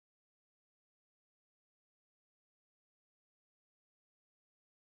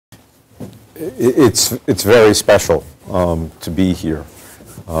It's very special to be here,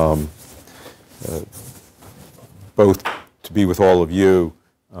 both to be with all of you,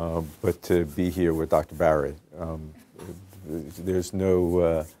 but to be here with Dr. Barry. There's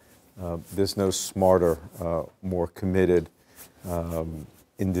no smarter, more committed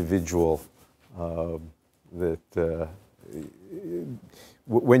individual that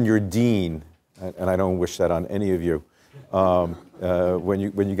when you're dean, and I don't wish that on any of you.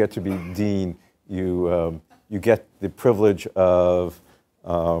 When you get to be dean, you get the privilege of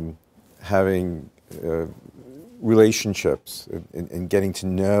having relationships and getting to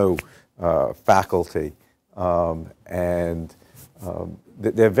know faculty, and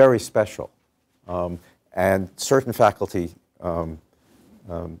they're very special. And certain faculty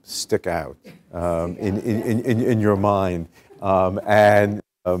stick out in your mind, and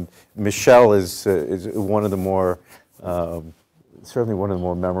Michelle is one of the more certainly one of the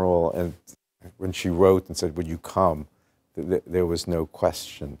more memorable. And when she wrote and said, "Would you come?" There was no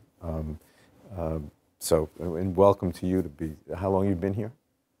question. So, and welcome to you to be. How long you've been here?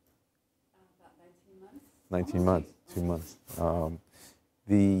 About 19 months. 19 months, 2 months.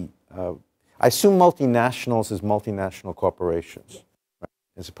 I assume multinationals is multinational corporations, right?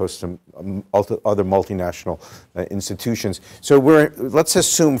 As opposed to other multinational institutions. So let's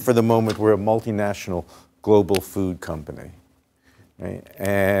assume for the moment we're a multinational global food company, right?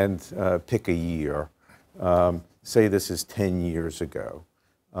 And pick a year. Say this is 10 years ago,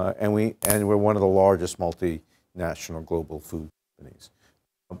 and we're one of the largest multinational global food companies.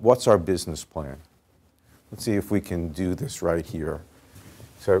 What's our business plan? Let's see if we can do this right here.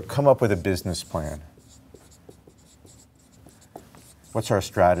 So come up with a business plan. What's our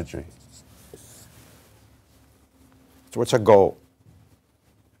strategy? So what's our goal?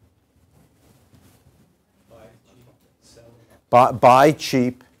 Buy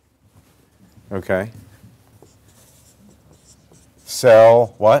cheap, okay.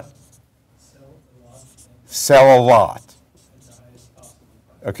 Sell what? Sell a lot.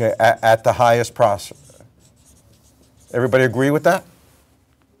 Okay, at the highest price. Everybody agree with that?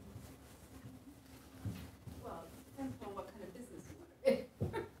 Well, depends on what kind of business you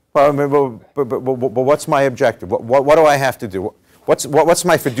want. Well, but what's my objective? What do I have to do? What's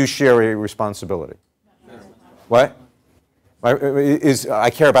my fiduciary responsibility? What?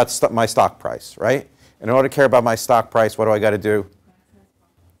 I care about my stock price, right? In order to care about my stock price, what do I got to do?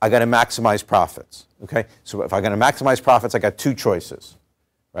 I got to maximize profits, okay? So if I got to maximize profits, I got two choices,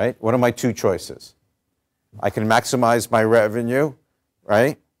 right? What are my two choices? I can maximize my revenue,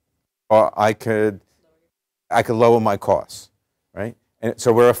 right? Or I could lower my costs, right? And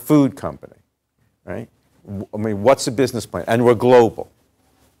so we're a food company, right? I mean, what's the business plan? And we're global,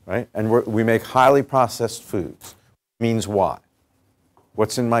 right? And we make highly processed foods. Means what?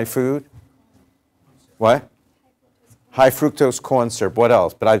 What's in my food? What? High fructose corn syrup. What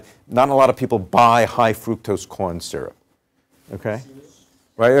else? But not a lot of people buy high fructose corn syrup. Okay?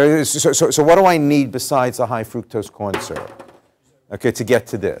 Right? So what do I need besides the high fructose corn syrup? Okay, to get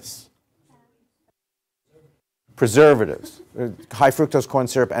to this? Preservatives. High fructose corn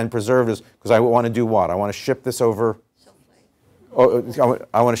syrup and preservatives, because I want to do what? I want to ship this over.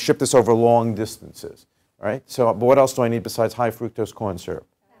 I want to ship this over long distances. Right? So, but what else do I need besides high fructose corn syrup?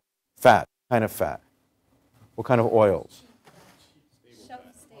 Fat. What kind of fat? What kind of oils?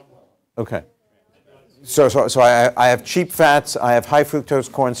 Okay. So I have cheap fats, I have high fructose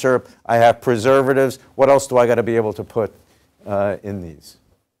corn syrup, I have preservatives. What else do I got to be able to put in these?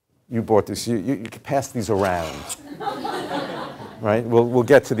 You bought this. You can pass these around. Right? We'll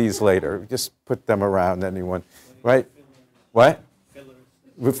get to these later. Just put them around, anyone. Right? What?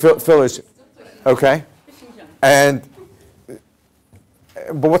 Fillers. Okay. But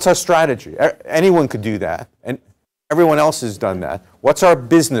what's our strategy? Anyone could do that, and everyone else has done that. What's our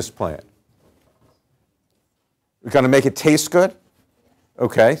business plan? We're going to make it taste good?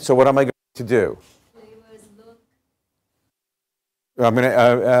 Okay, so what am I going to do? I'm going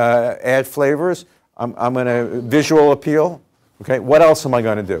to add flavors. I'm going to visual appeal. Okay, what else am I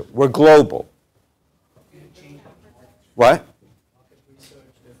going to do? We're global. What?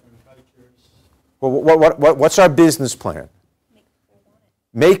 Well, what's our business plan?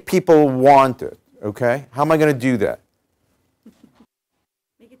 Make people want it, okay? How am I going to do that?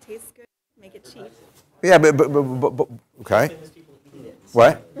 Make it taste good, make it cheap. Yeah, but okay. Show famous people eating it.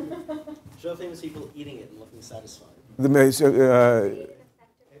 What? Show famous people eating it and looking satisfied.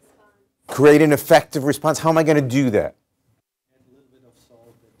 Create an effective response. How am I going to do that? Add a little bit of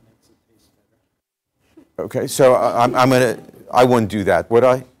salt that makes it taste better. Okay, so I wouldn't do that, would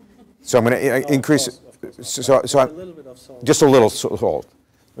I? So I'm going to increase it. So a little bit of salt. Just a little salt.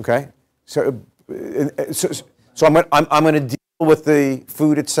 Okay? So I'm going to deal with the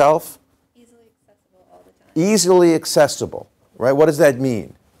food itself? Easily accessible all the time. Easily accessible, right? What does that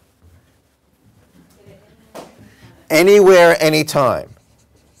mean? Anywhere, anytime.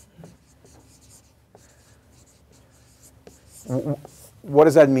 What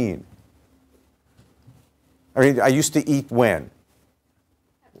does that mean? I mean, I used to eat when?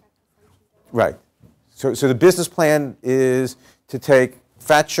 Right. So the business plan is to take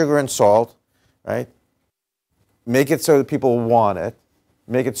fat, sugar, and salt, right? Make it so that people want it.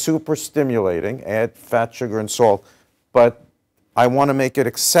 Make it super stimulating. Add fat, sugar, and salt. But I want to make it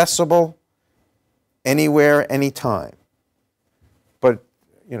accessible anywhere, anytime. But,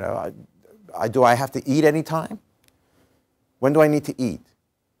 you know, do I have to eat anytime? When do I need to eat?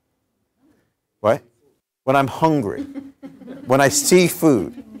 What? When I'm hungry. When I see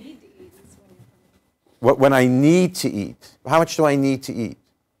food. When I need to eat. How much do I need to eat?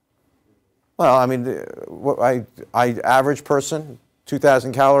 Well, I mean, average person,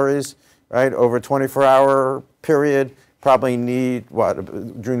 2,000 calories, right, over a 24-hour period, probably need,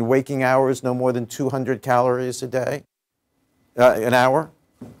 what, during waking hours, no more than 200 calories a day, an hour,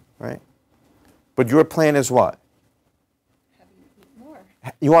 right? But your plan is what? Have you eat more?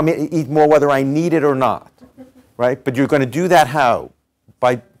 You want me to eat more whether I need it or not, right? But you're going to do that how?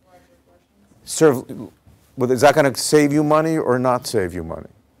 By serve. Well, is that going to save you money or not save you money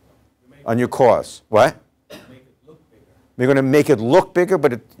on your costs? What? You're going to make it look bigger,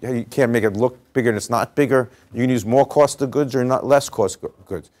 but you can't make it look bigger and it's not bigger. You can use more cost of goods or not less cost of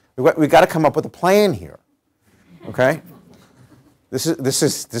goods. We've got to come up with a plan here, okay? This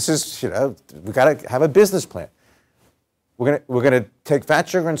is you know, we've got to have a business plan. We're going to take fat,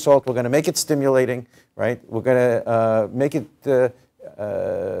 sugar, and salt. We're going to make it stimulating, right? We're going to make it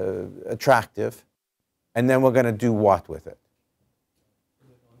attractive, and then we're going to do what with it?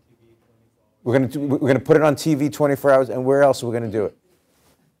 We're going to put it on TV 24 hours, and where else are we going to do it?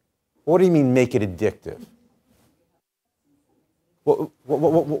 What do you mean make it addictive?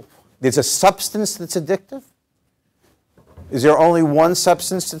 There's a substance that's addictive? Is there only one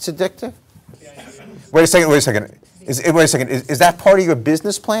substance that's addictive? Wait a second. Is that part of your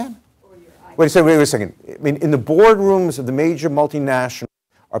business plan? Wait a second. I mean, in the boardrooms of the major multinationals,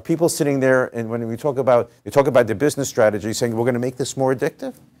 are people sitting there, and when they talk about their business strategy, saying, we're going to make this more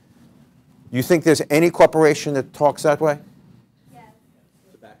addictive? You think there's any corporation that talks that way? Yes.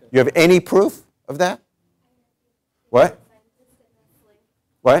 You have any proof of that? What?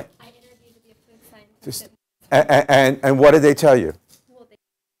 What? I interviewed to be a food scientist. And what did they tell you? Well,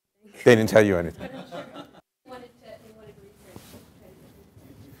 They didn't tell you anything. they wanted research.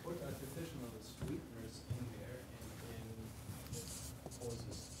 You put artificial sweeteners in there and it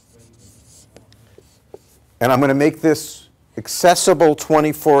causes craving. And I'm going to make this accessible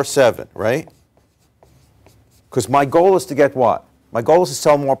 24/7, right? Because my goal is to get what? My goal is to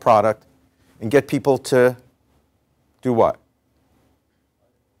sell more product and get people to do what?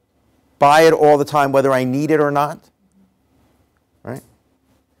 Buy it all the time, whether I need it or not, right?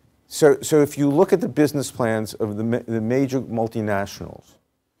 So if you look at the business plans of the major multinationals,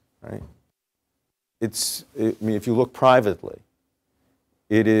 right? I mean, if you look privately,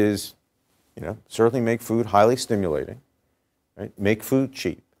 it is, you know, certainly make food highly stimulating. Right? Make food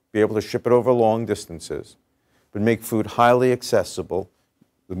cheap, be able to ship it over long distances, but make food highly accessible.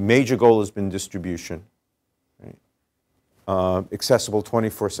 The major goal has been distribution, right? Accessible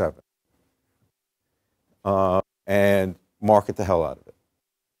 24/7, and market the hell out of it.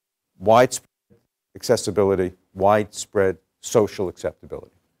 Widespread accessibility, widespread social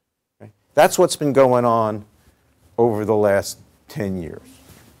acceptability. Okay? That's what's been going on over the last 10 years.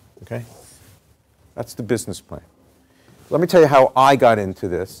 Okay? That's the business plan. Let me tell you how I got into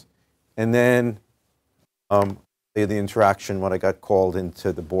this, and then the interaction when I got called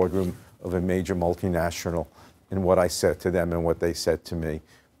into the boardroom of a major multinational and what I said to them and what they said to me.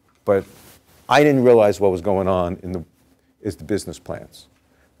 But I didn't realize what was going on is the business plans.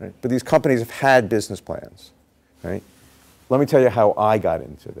 Right? But these companies have had business plans. Right? Let me tell you how I got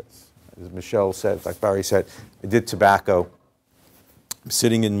into this. As Michelle said, like Barry said, I did tobacco. I'm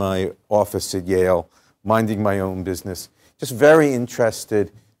sitting in my office at Yale, minding my own business. Just very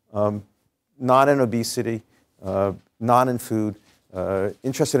interested, not in obesity, not in food,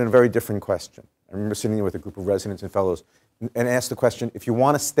 interested in a very different question. I remember sitting there with a group of residents and fellows and asked the question, if you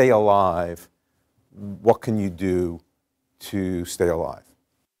want to stay alive, what can you do to stay alive?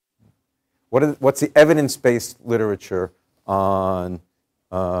 What's the evidence-based literature on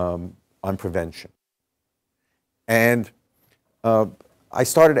prevention? And I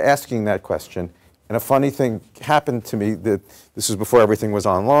started asking that question. And a funny thing happened to me, that this was before everything was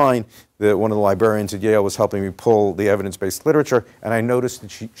online, that one of the librarians at Yale was helping me pull the evidence-based literature, and I noticed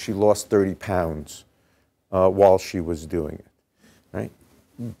that she lost 30 pounds while she was doing it, right?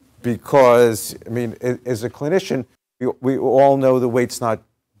 Because, I mean, as a clinician, we all know the weight's not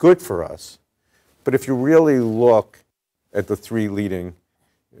good for us, but if you really look at the three leading,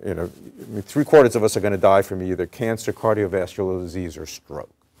 you know, I mean, 3/4 of us are going to die from either cancer, cardiovascular disease, or stroke.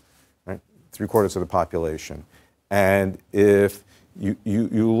 3/4 of the population. And if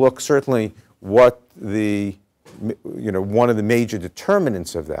you look, certainly what the, you know, one of the major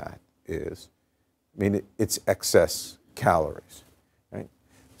determinants of that is, I mean, it's excess calories, right?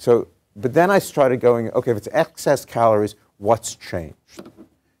 So, but then I started going, okay, if it's excess calories, what's changed,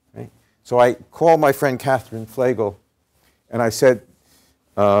 right? So I called my friend Catherine Flegel, and I said,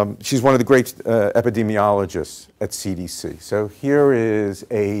 she's one of the great epidemiologists at CDC. So here is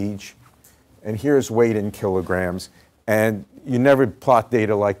age, and here's weight in kilograms. And you never plot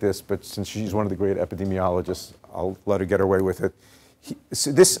data like this, but since she's one of the great epidemiologists, I'll let her get away with it.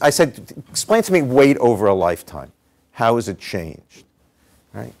 So this, I said, explain to me weight over a lifetime. How has it changed?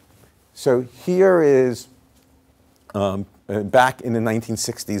 Right? So here is, back in the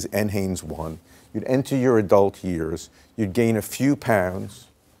 1960s, NHANES 1. You'd enter your adult years. You'd gain a few pounds,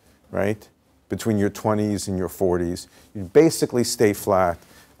 right, between your 20s and your 40s. You'd basically stay flat.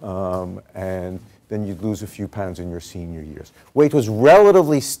 And then you'd lose a few pounds in your senior years. Weight was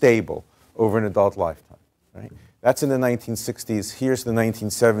relatively stable over an adult lifetime, right? That's in the 1960s. Here's the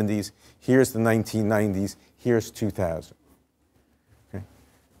 1970s. Here's the 1990s. Here's 2000. Okay?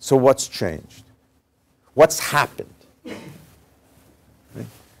 So what's changed? What's happened? Right?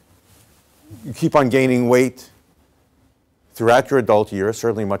 You keep on gaining weight throughout your adult years,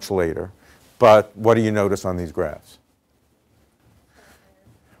 certainly much later, but what do you notice on these graphs?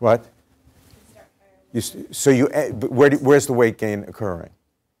 What? Where's the weight gain occurring?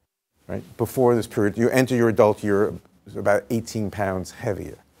 Right? Before this period, you enter your adult year about 18 pounds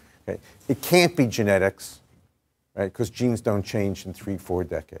heavier. Okay? It can't be genetics, right? Because genes don't change in 3-4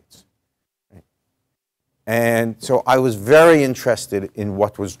 decades. Right? And so I was very interested in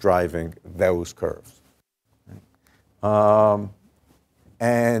what was driving those curves. Right?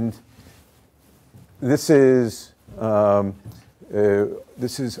 And this is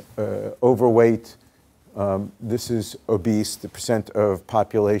overweight, this is obese, the percent of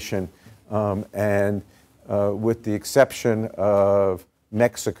population, and with the exception of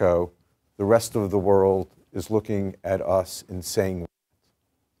Mexico, the rest of the world is looking at us and saying,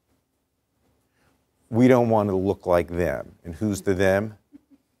 we don't want to look like them. And who's the them?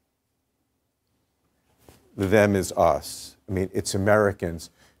 The them is us. I mean, it's Americans,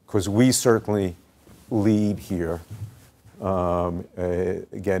 because we certainly lead here.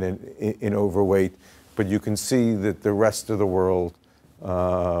 Again, in overweight, but you can see that the rest of the world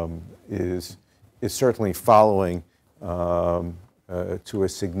is certainly following to a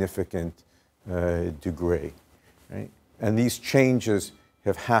significant degree, right? And these changes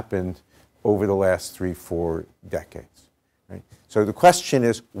have happened over the last 3-4 decades, right? So the question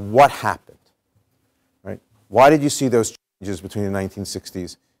is, what happened, right? Why did you see those changes between the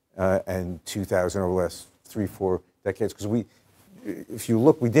 1960s and 2000 over the last 3-4 decades? Because if you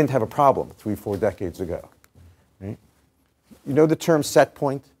look, we didn't have a problem 3-4 decades ago. Right? You know the term set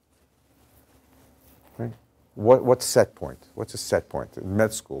point? Right? What's set point? What's a set point? In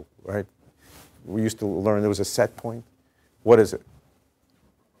med school, right? We used to learn there was a set point. What is it?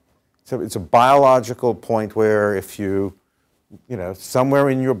 So it's a biological point where if you know, somewhere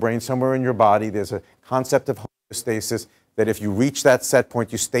in your brain, somewhere in your body, there's a concept of homeostasis that if you reach that set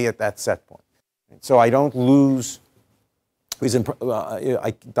point, you stay at that set point. So I don't lose. Reason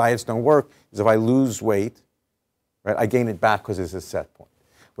diets don't work is if I lose weight, right, I gain it back because it's a set point.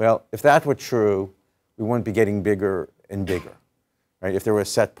 Well, if that were true, we wouldn't be getting bigger and bigger, right? If there were a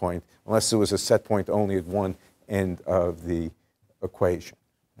set point, unless there was a set point only at one end of the equation.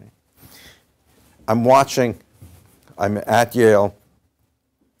 Right? I'm at Yale.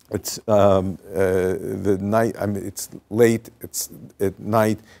 It's the night. It's late. It's at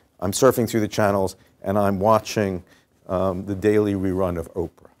night. I'm surfing through the channels, and I'm watching the daily rerun of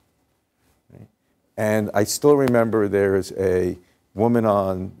Oprah. Right? And I still remember there's a woman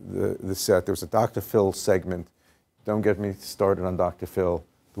on the set. There was a Dr. Phil segment. Don't get me started on Dr. Phil.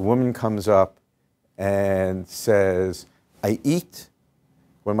 The woman comes up and says, I eat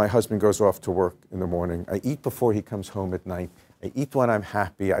when my husband goes off to work in the morning. I eat before he comes home at night. I eat when I'm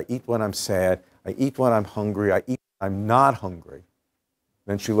happy. I eat when I'm sad. I eat when I'm hungry. I eat when I'm not hungry.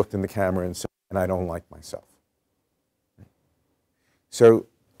 Then she looked in the camera and said, and I don't like myself. So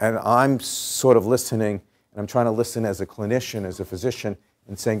And I'm sort of listening, and I'm trying to listen as a clinician, as a physician,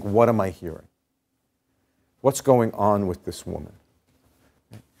 and saying, what am I hearing? What's going on with this woman?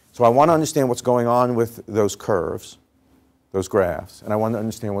 So I want to understand what's going on with those curves, those graphs, and I want to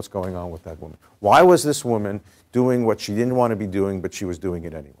understand what's going on with that woman. Why was this woman doing what she didn't want to be doing, but she was doing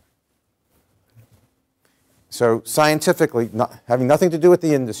it anyway? So scientifically, having nothing to do with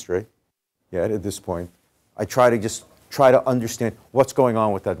the industry yet at this point, I try to understand what's going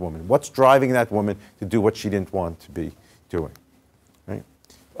on with that woman. What's driving that woman to do what she didn't want to be doing? Right?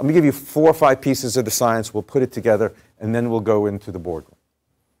 Let me give you 4 or 5 pieces of the science. We'll put it together, and then we'll go into the boardroom.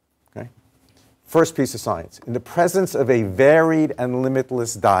 Okay? First piece of science. In the presence of a varied and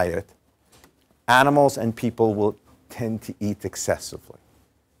limitless diet, animals and people will tend to eat excessively.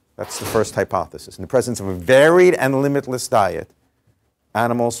 That's the first hypothesis. In the presence of a varied and limitless diet,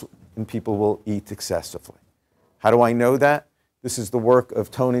 animals and people will eat excessively. How do I know that? This is the work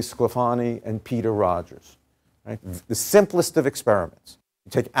of Tony Sclafani and Peter Rogers. Right? The simplest of experiments.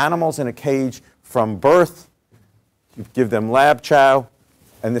 You take animals in a cage from birth, you give them lab chow,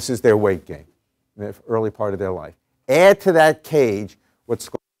 and this is their weight gain in the early part of their life. Add to that cage what's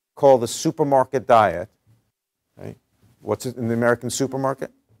called the supermarket diet. Right? What's it in the American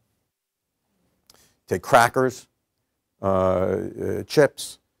supermarket? Take crackers,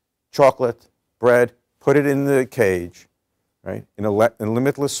 chips, chocolate, bread, put it in the cage, right, in a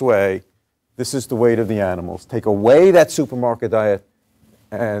limitless way. This is the weight of the animals. Take away that supermarket diet,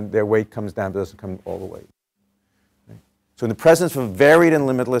 and their weight comes down, doesn't come all the way. Right? So in the presence of a varied and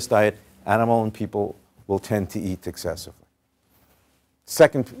limitless diet, animal and people will tend to eat excessively.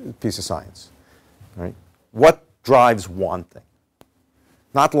 Second piece of science. Right? What drives wanting?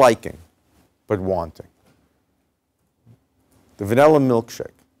 Not liking, but wanting. The vanilla milkshake.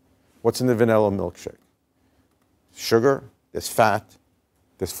 What's in the vanilla milkshake? Sugar, there's fat,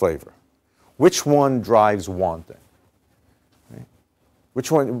 there's flavor. Which one drives wanting? Right?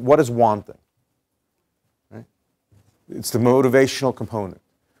 Which one, what is wanting? Right? It's the motivational component.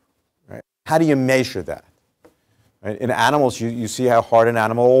 Right? How do you measure that? Right? In animals, you see how hard an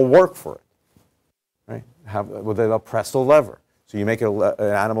animal will work for it. Right? Well, they'll press a lever. So you make an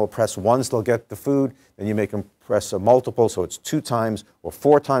animal press once, they'll get the food, then you make them press a multiple, so it's 2 times or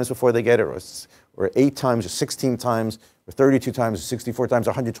 4 times before they get it, or 8 times or 16 times or 32 times or 64 times or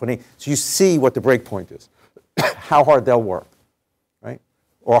 120. So you see what the break point is, how hard they'll work, right?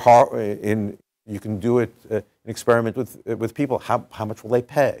 Or you can do it, an experiment with people. How much will they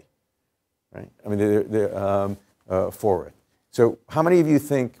pay, right? I mean, for it. So how many of you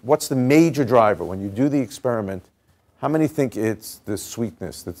think, what's the major driver when you do the experiment? How many think it's the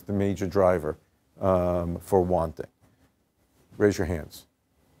sweetness that's the major driver for wanting? Raise your hands.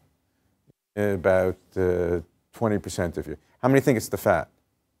 About 20% of you. How many think it's the fat?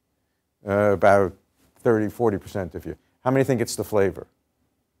 About 30, 40% of you. How many think it's the flavor?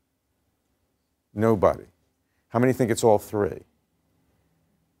 Nobody. How many think it's all 3?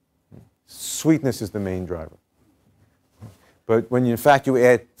 Sweetness is the main driver. But when in fact you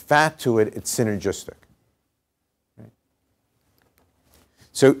add fat to it, it's synergistic.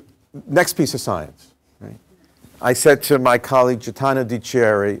 So next piece of science. Right? I said to my colleague Gaetano Di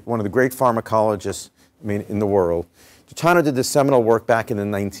Chieri, one of the great pharmacologists in the world, Gaetano did this seminal work back in the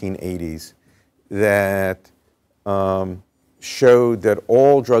 1980s that showed that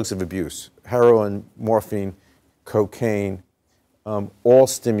all drugs of abuse, heroin, morphine, cocaine, all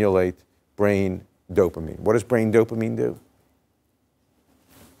stimulate brain dopamine. What does brain dopamine do?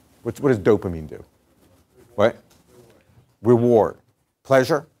 What does dopamine do? What? Reward.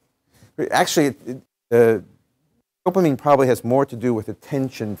 Pleasure? Actually, dopamine probably has more to do with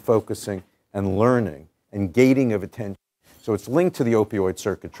attention, focusing, and learning, and gating of attention. So it's linked to the opioid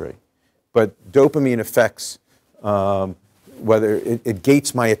circuitry. But dopamine affects whether it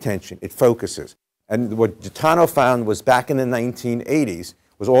gates my attention, it focuses. And what Gaetano found was back in the 1980s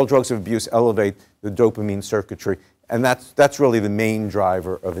was all drugs of abuse elevate the dopamine circuitry. And that's really the main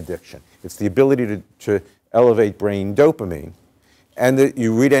driver of addiction. It's the ability to elevate brain dopamine. And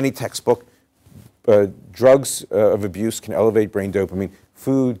you read any textbook, drugs of abuse can elevate brain dopamine.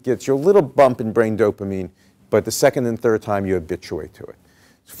 Food gets you a little bump in brain dopamine, but the second and third time you habituate to it.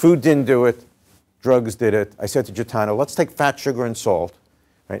 Food didn't do it. Drugs did it. I said to Gaetano, let's take fat, sugar, and salt,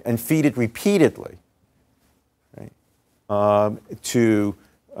 right, and feed it repeatedly, right, to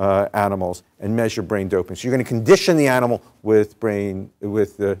animals and measure brain dopamine. So you're going to condition the animal with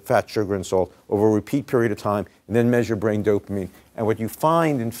fat, sugar, and salt over a repeat period of time, and then measure brain dopamine. And what you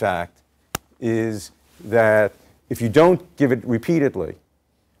find, in fact, is that if you don't give it repeatedly,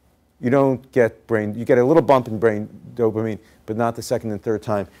 you don't get you get a little bump in brain dopamine, but not the second and third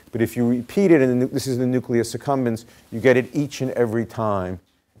time. But if you repeat it, and this is the nucleus accumbens, you get it each and every time,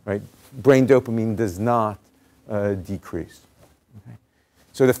 right? Brain dopamine does not decrease. Okay?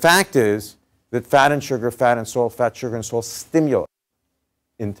 So the fact is that fat and sugar, fat and salt, fat, sugar, and salt stimulate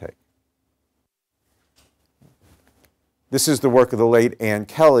intake. This is the work of the late Ann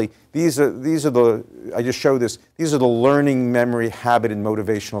Kelly. These are the, I just showed this, these are the learning, memory, habit, and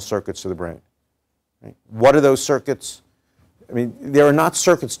motivational circuits of the brain. Right? What are those circuits? I mean, there are not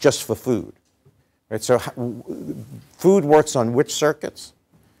circuits just for food. Right? So food works on which circuits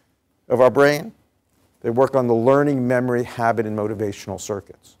of our brain? They work on the learning, memory, habit, and motivational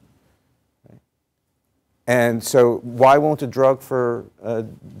circuits. Right? And so why won't a drug for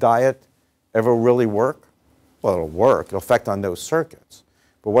diet ever really work? Well, it'll work. It'll affect on those circuits.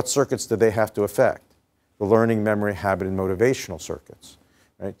 But what circuits do they have to affect? The learning, memory, habit, and motivational circuits.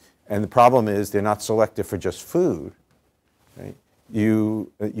 Right? And the problem is they're not selective for just food. Right?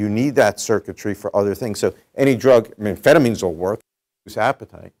 You need that circuitry for other things. So any drug, I mean, amphetamines will work, reduce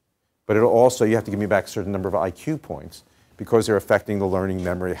appetite, but it'll also, you have to give me back a certain number of IQ points because they're affecting the learning,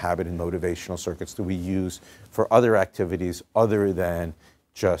 memory, habit, and motivational circuits that we use for other activities other than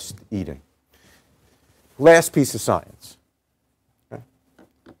just eating. Last piece of science. Okay?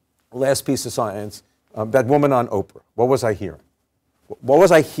 Last piece of science. That woman on Oprah. What was I hearing? What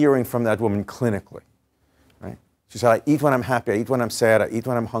was I hearing from that woman clinically? Right? She said, I eat when I'm happy, I eat when I'm sad, I eat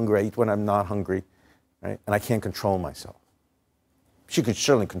when I'm hungry, I eat when I'm not hungry, right? And I can't control myself. She could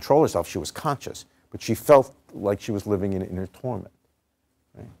certainly control herself. She was conscious, but she felt like she was living in inner torment.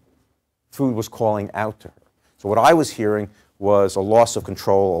 Right? Food was calling out to her. So what I was hearing was a loss of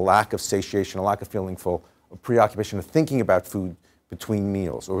control, a lack of satiation, a lack of feeling full, a preoccupation of thinking about food between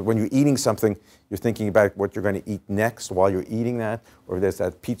meals. Or when you're eating something, you're thinking about what you're going to eat next while you're eating that. Or there's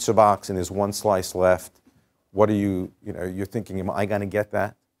that pizza box and there's one slice left. What are you're thinking, am I going to get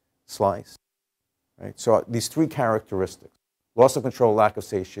that slice? Right? So these three characteristics, loss of control, lack of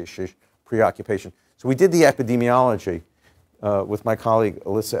satiation, preoccupation. So we did the epidemiology with my colleague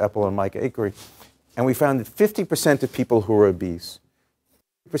Alyssa Eppel and Mike Akery, and we found that 50% of people who are obese,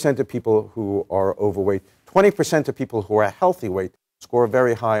 50% of people who are overweight, 20% of people who are healthy weight score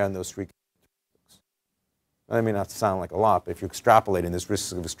very high on those three characteristics. That may not sound like a lot, but if you extrapolate, and there's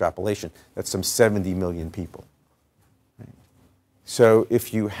risks of extrapolation, that's some 70 million people. Right? So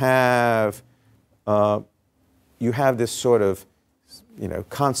if you have this sort of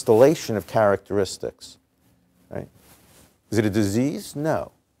constellation of characteristics, right? Is it a disease?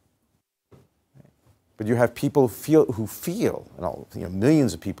 No. But you have people who feel,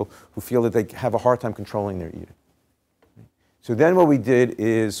 millions of people who feel that they have a hard time controlling their eating. So then what we did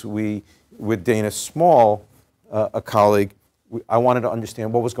is with Dana Small, a colleague, I wanted to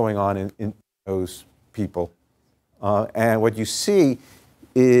understand what was going on in those people. And what you see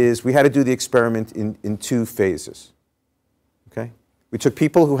is we had to do the experiment in two phases. Okay? We took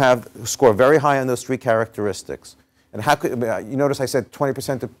people who score very high on those three characteristics. And how could, you notice I said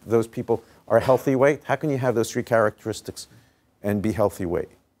 20% of those people are healthy weight? How can you have those three characteristics and be healthy weight?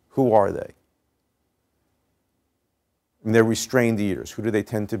 Who are they? And they're restrained eaters. Who do they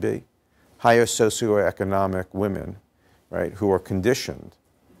tend to be? Higher socioeconomic women, right, who are conditioned,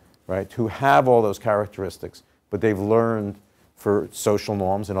 right, who have all those characteristics, but they've learned for social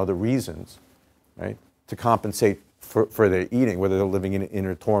norms and other reasons, right, to compensate for their eating, whether they're living in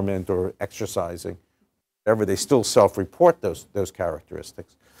inner torment or exercising, whatever, they still self-report those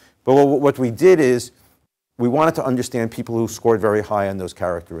characteristics. But what we did is we wanted to understand people who scored very high on those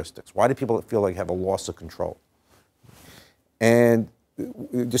characteristics. Why do people feel like they have a loss of control? And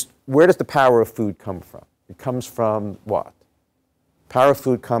just where does the power of food come from? It comes from what? Power of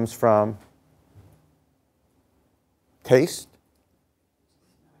food comes from taste,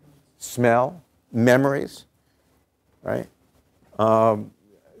 smell, memories, right?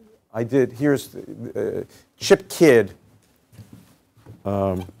 Here's Chip Kidd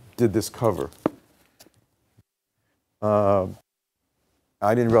did this cover. I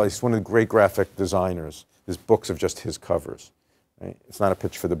didn't realize he's one of the great graphic designers. There's books of just his covers. Right? It's not a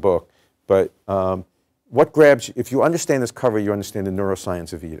pitch for the book, but what grabs you, if you understand this cover, you understand the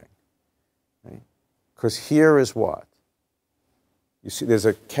neuroscience of eating. Because here is what? You see there's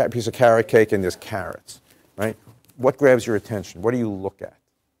a piece of carrot cake and there's carrots. Right? What grabs your attention? What do you look at?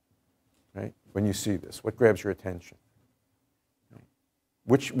 Right? When you see this, what grabs your attention? Right?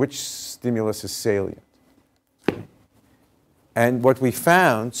 Which stimulus is salient? Right? And what we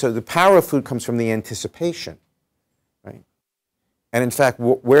found, so the power of food comes from the anticipation. Right? And in fact,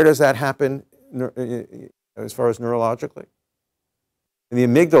 where does that happen as far as neurologically? In the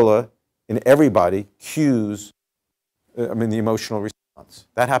amygdala, in everybody, cues the emotional response.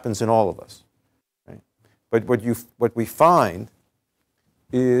 That happens in all of us. Right? But what we find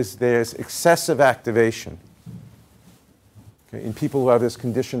is there's excessive activation, okay, in people who have this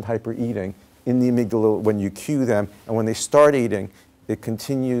conditioned hypereating in the amygdala when you cue them, and when they start eating, it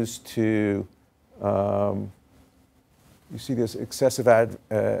continues to, you see this excessive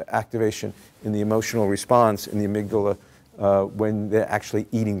activation in the emotional response in the amygdala when they're actually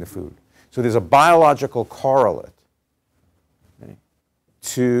eating the food. So there's a biological correlate, okay,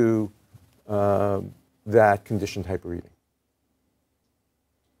 to that conditioned hypereating.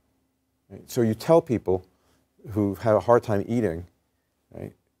 Right? So you tell people who have a hard time eating,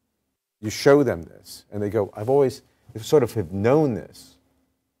 right, you show them this, and they go, they sort of have known this,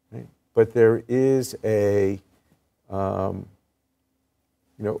 right? But there is a, all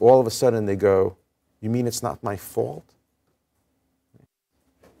of a sudden they go, you mean it's not my fault?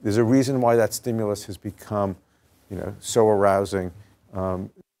 There's a reason why that stimulus has become, so arousing,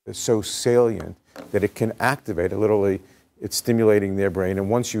 so salient that it can activate. Literally, it's stimulating their brain, and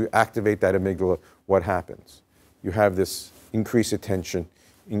once you activate that amygdala, what happens? You have this increased attention,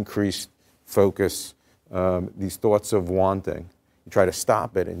 increased focus, these thoughts of wanting. You try to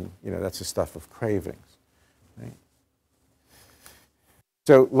stop it, and that's the stuff of cravings. Right?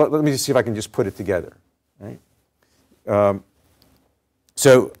 So let me just see if I can just put it together. Right?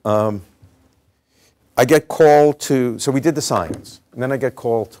 I get called to, so we did the science, and then I get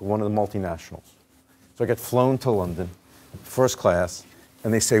called to one of the multinationals. So I get flown to London, first class,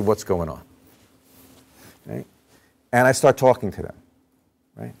 and they say, what's going on? Right? And I start talking to them.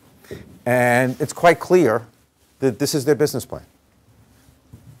 Right? And it's quite clear that this is their business plan.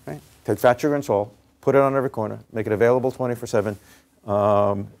 Right? Take fat, sugar, and salt, put it on every corner, make it available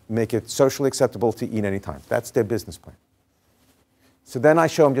 24/7, make it socially acceptable to eat anytime. That's their business plan. So then I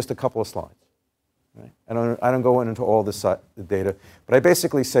show them just a couple of slides. Right? I don't go into all the data, but I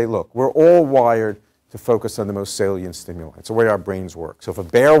basically say, look, we're all wired to focus on the most salient stimuli. It's the way our brains work. So if a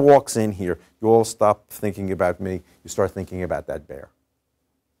bear walks in here, you all stop thinking about me, you start thinking about that bear.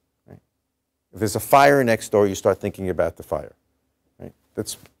 Right? If there's a fire next door, you start thinking about the fire. Right?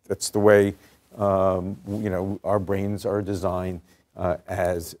 That's the way our brains are designed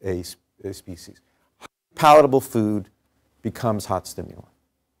as a species. Palatable food becomes hot stimuli.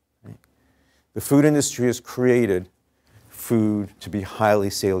 Right? The food industry has created food to be highly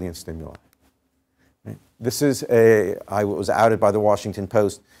salient stimuli. Right? This is I was outed by the Washington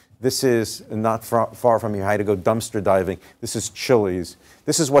Post. This is not far from here. I had to go dumpster diving. This is Chili's.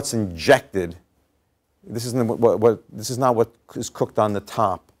 This is what's injected. This isn't this is not what is cooked on the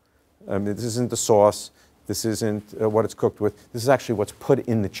top. This isn't the sauce. This isn't what it's cooked with. This is actually what's put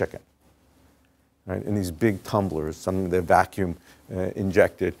in the chicken. Right? In these big tumblers. Some they're vacuum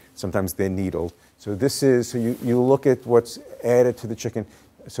injected. Sometimes they're needled. So this is, so you look at what's added to the chicken.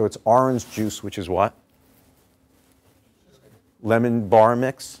 So it's orange juice, which is what? Lemon bar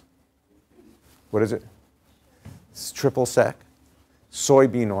mix. What is it? It's triple sec.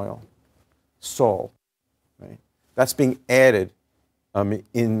 Soybean oil. Salt. Right? That's being added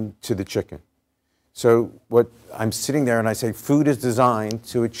into the chicken. So what I'm sitting there and I say, food is designed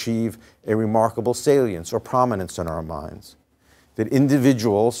to achieve a remarkable salience or prominence in our minds. That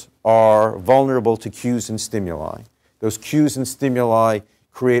individuals are vulnerable to cues and stimuli. Those cues and stimuli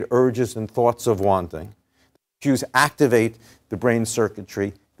create urges and thoughts of wanting. Cues activate the brain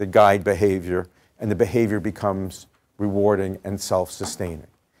circuitry that guide behavior, and the behavior becomes rewarding and self-sustaining.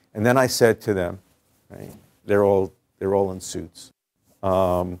 And then I said to them, right, they're all in suits.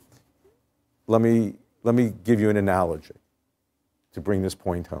 Let me give you an analogy to bring this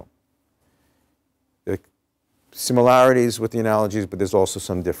point home. There are similarities with the analogies, but there's also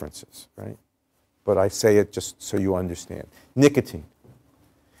some differences, right? But I say it just so you understand. Nicotine.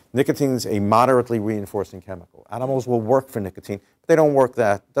 Nicotine is a moderately reinforcing chemical. Animals will work for nicotine, but they don't work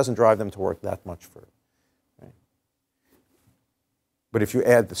it doesn't drive them to work that much for it. Right? But if you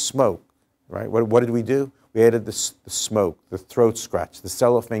add the smoke, right, what did we do? We added the smoke, the throat scratch, the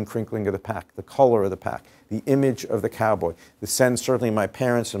cellophane crinkling of the pack, the color of the pack, the image of the cowboy, the sense, certainly in my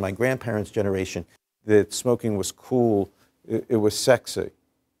parents' and my grandparents' generation, that smoking was cool, it was sexy.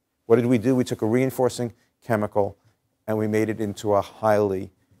 What did we do? We took a reinforcing chemical and we made it into a highly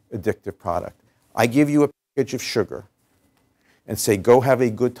addictive product. I give you a package of sugar and say, go have a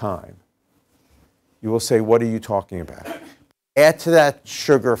good time. You will say, what are you talking about? Add to that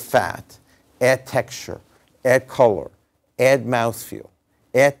sugar fat, add texture, add color, add mouthfeel,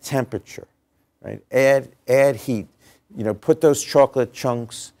 add temperature, right? Add heat. Put those chocolate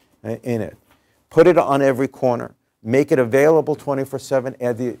chunks in it. Put it on every corner. Make it available 24/7.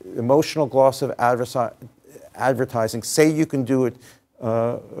 Add the emotional gloss of advertising. Say you can do it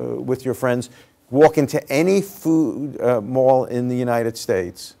with your friends. Walk into any food mall in the United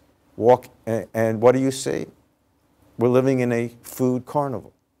States. Walk, and what do you see? We're living in a food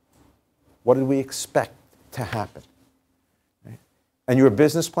carnival. What did we expect to happen? Right? And your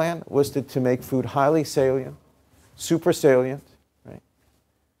business plan was to make food highly salient, super salient, right?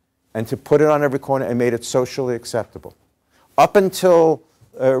 And to put it on every corner and made it socially acceptable. Up until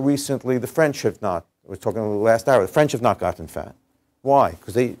recently, the French have not, I was talking the last hour, the French have not gotten fat. Why?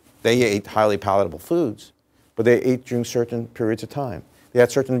 Because they ate highly palatable foods, but they ate during certain periods of time. They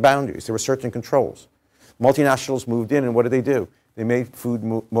had certain boundaries. There were certain controls. Multinationals moved in, and what did they do? They made food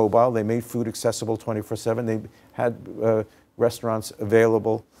mobile. They made food accessible 24/7. They had restaurants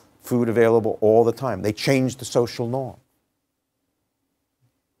available, food available all the time. They changed the social norm.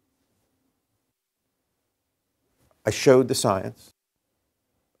 I showed the science.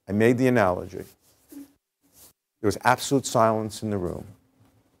 I made the analogy. There was absolute silence in the room.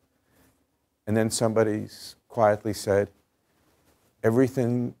 And then somebody quietly said,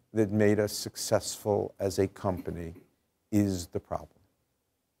 everything that made us successful as a company is the problem.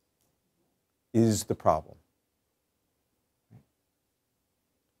 Is the problem.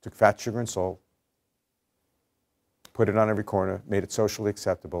 Took fat, sugar, and salt, put it on every corner, made it socially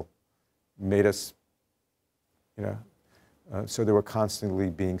acceptable, made us, so they were constantly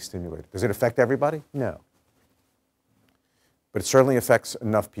being stimulated. Does it affect everybody? No. But it certainly affects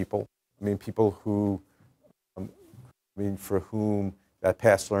enough people. I mean, people who, for whom that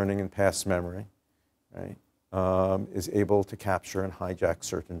past learning and past memory, right, is able to capture and hijack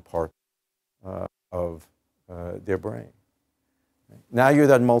certain parts of their brain. Right? Now you're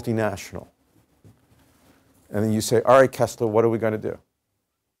that multinational. And then you say, all right, Kessler, what are we going to do?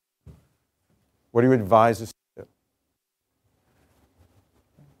 What do you advise us to do?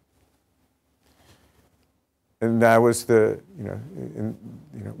 And that was the,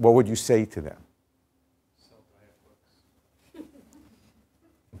 what would you say to them? Sell diet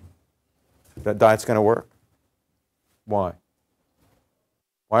books. That diet's going to work? Why?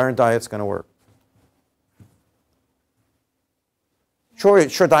 Why aren't diets going to work?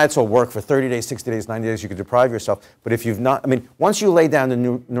 Sure, diets will work for 30 days, 60 days, 90 days. You could deprive yourself. But if you've not, once you lay down the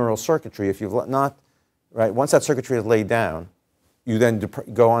neural circuitry, if you've not, right, once that circuitry is laid down, you then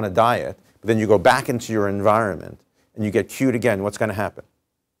go on a diet, but then you go back into your environment and you get cued again. What's going to happen?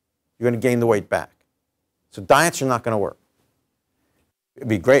 You're going to gain the weight back. So diets are not going to work. It'd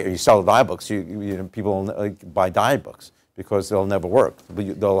be great if you sell diet books. People will buy diet books because they'll never work.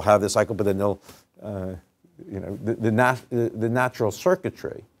 They'll have this cycle, but then they'll, the natural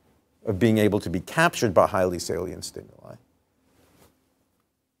circuitry of being able to be captured by highly salient stimuli.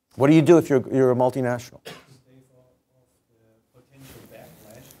 What do you do if you're a multinational? Stave off the potential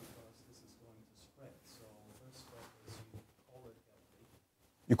backlash because this is going to spread. So the first step is you call it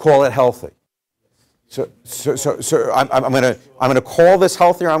healthy. You call it healthy. So I'm going to call this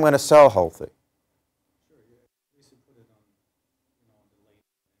healthy, or I'm going to sell healthy. Sure, you at least put it on, on the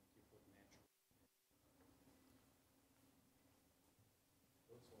label and you put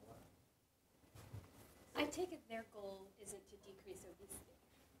natural. I take it their goal isn't to decrease obesity.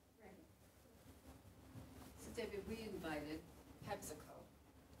 Right. So David, we invited PepsiCo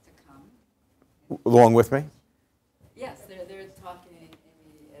to come. Along with me? Yes, they're talking, Amy,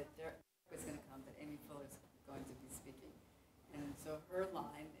 Derek was going to come, but Amy Fuller's going to be speaking. And so her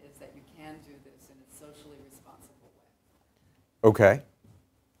line is that you can do this in a socially responsible way. Okay.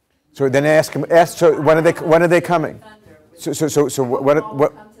 So then ask them. So when are they coming? So what?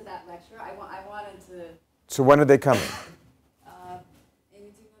 Come to that lecture. I wanted to. So when are they coming? Amy,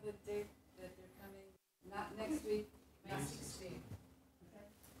 do you know the date that they're coming? Not next week. May 16th. Okay.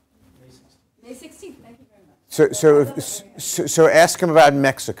 May 16th. Thank you very much. So ask him about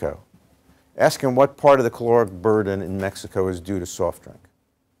Mexico. Ask him what part of the caloric burden in Mexico is due to soft drink.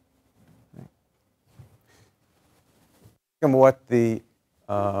 Ask him what the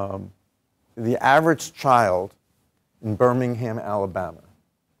average child in Birmingham, Alabama,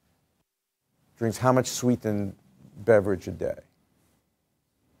 drinks how much sweetened beverage a day.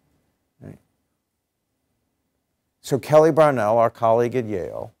 Right? So Kelly Brownell, our colleague at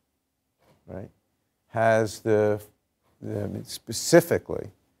Yale, right, has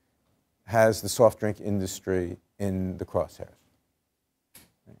specifically has the soft drink industry in the crosshairs.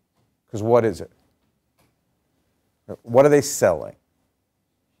 Because what is it? What are they selling?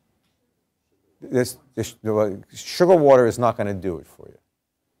 Sugar water is not going to do it for you.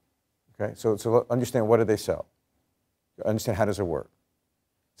 Okay, so understand, what do they sell? Understand, how does it work?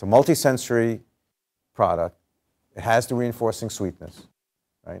 It's a multisensory product. It has the reinforcing sweetness,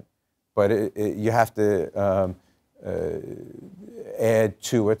 right? but you have to add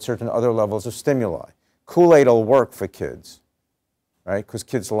to it certain other levels of stimuli. Kool-Aid will work for kids, right? Because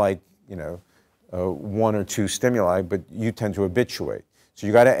kids like, you know, one or two stimuli, but you tend to habituate. So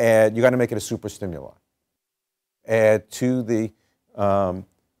you got to make it a super stimuli. Add to the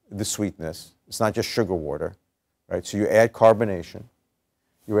sweetness. It's not just sugar water, right? So you add carbonation.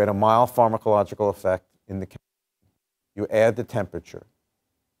 You add a mild pharmacological effect in the chemical. You add the temperature,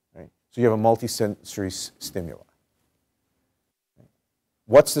 right? So you have a multisensory stimuli.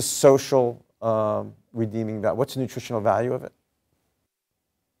 What's the social redeeming value? What's the nutritional value of it?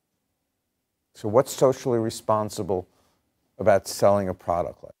 So what's socially responsible about selling a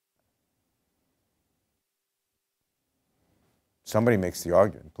product like that? Somebody makes the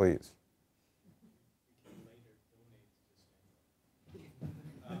argument, please.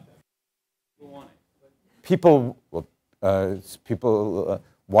 People,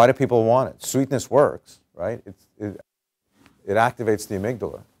 why do people want it? Sweetness works, right? It activates the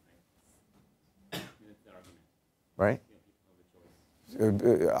amygdala, right?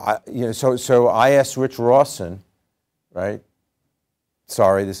 So I asked Rich Rawson, right?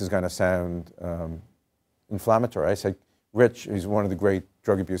 Sorry, this is going to sound inflammatory. I said, Rich, he's one of the great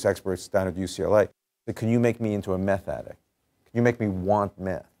drug abuse experts down at UCLA, said, can you make me into a meth addict? Can you make me want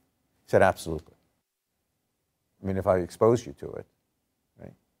meth? He said, absolutely. I mean, if I expose you to it,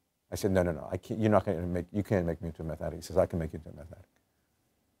 right? I said, no, I can't, you can't make me into a meth addict. He says, I can make you into a meth addict.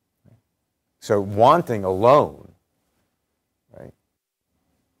 Right? So wanting alone, right?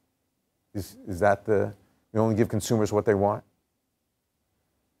 Is that we only give consumers what they want?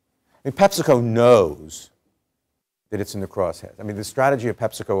 I mean, PepsiCo knows that it's in the crosshairs. I mean, the strategy of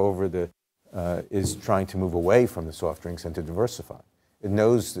PepsiCo is trying to move away from the soft drinks and to diversify. It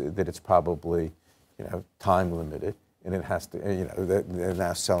knows that it's probably, you know, time limited, and it has to, you know, they're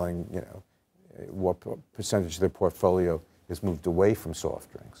now selling, you know, what percentage of their portfolio has moved away from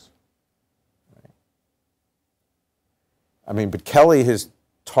soft drinks. Right? I mean, but Kelly has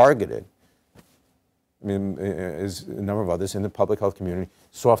targeted, I mean, is a number of others in the public health community,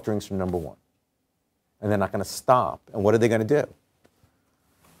 soft drinks are number one. And they're not going to stop. And what are they going to do?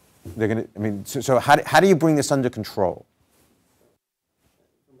 They're going to, I mean, so how do you bring this under control?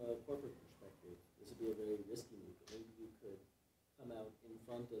 From a corporate perspective, this would be a very risky move. Maybe you could come out in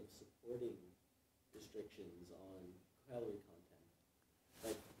front of supporting restrictions on calorie content,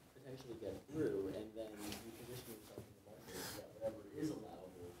 like potentially get through, and then you position yourself in the market that whatever is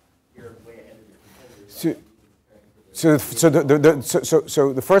allowable, you're way ahead of your competitors.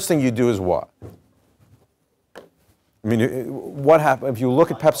 So the first thing you do is what? I mean, what happened, if you look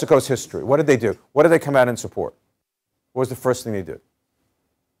at PepsiCo's history, what did they do? What did they come out and support? What was the first thing they did?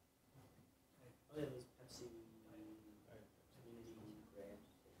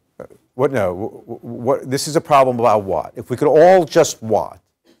 What, no, this is a problem about what? If we could all just what?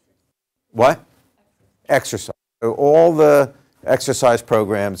 What? Exercise. So all the exercise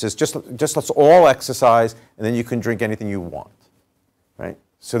programs is just let's all exercise, and then you can drink anything you want, right?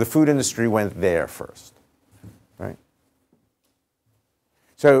 So the food industry went there first, right?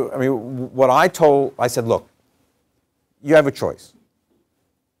 So, I mean, I said, look, you have a choice.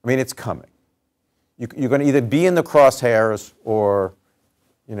 I mean, it's coming. You're going to either be in the crosshairs or,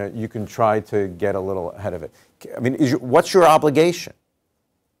 you know, you can try to get a little ahead of it. I mean, what's your obligation?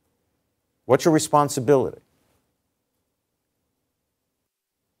 What's your responsibility?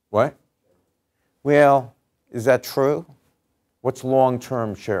 What? Well, is that true? What's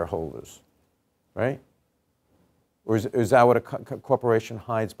long-term shareholders, right? Or is that what a corporation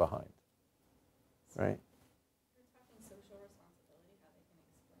hides behind, right? You're talking social responsibility, how they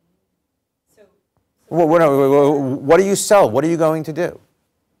can explain. What do you sell? What are you going to do?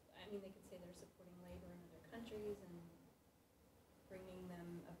 I mean, they could say they're supporting labor in other countries and bringing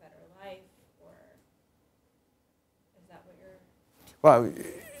them a better life, or is that what you're... Well,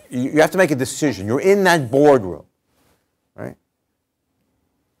 you have to make a decision. You're in that boardroom, right?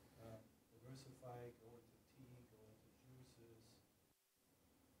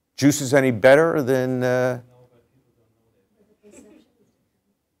 Juice is any better than... No, but people don't know that. But they continue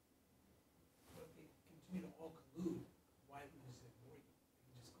to all collude. Why would you just ignore you?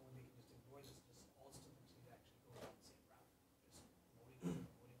 You just go and just ignore this. Just all students need to actually go down the same route. Just voting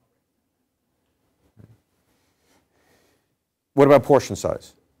already. What about portion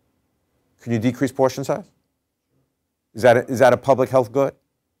size? Can you decrease portion size? Is that a public health good?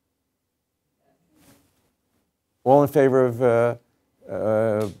 All in favor of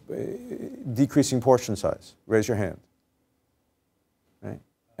decreasing portion size? Raise your hand. Right?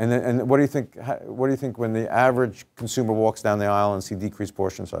 And what do you think? What do you think when the average consumer walks down the aisle and sees decreased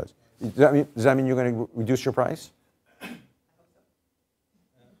portion size? Does that mean you're going to reduce your price?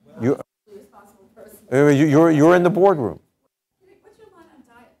 You, Responsible person. you're in the boardroom. What's your line on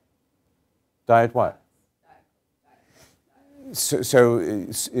diet? Diet what? Diet. So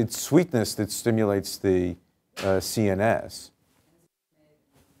it's sweetness that stimulates the CNS.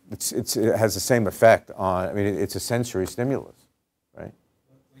 It has the same effect on, I mean, it's a sensory stimulus, right?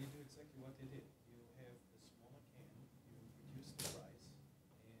 Well, you do exactly what they did. You have the smaller can, you reduce the price,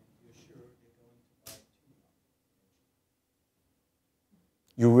 and you're sure they're going to buy two.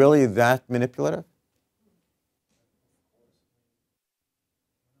 You really that manipulative?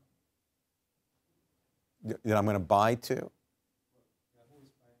 That I'm going to buy two? You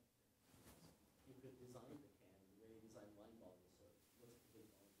could design the can the way you design wine bottles. So what's the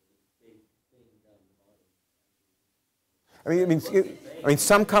big thing down the bottom? I mean,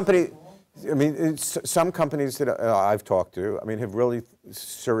 some company, some companies that I've talked to, I mean, have really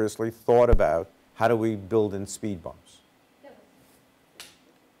seriously thought about how do we build in speed bumps,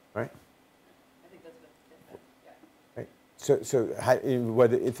 right? I think that's what, yeah. Right. So how,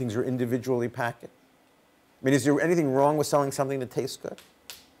 whether things are individually packaged. I mean, is there anything wrong with selling something that tastes good,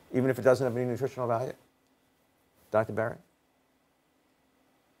 even if it doesn't have any nutritional value? Dr. Barry?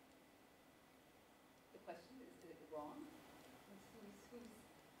 The question is it wrong?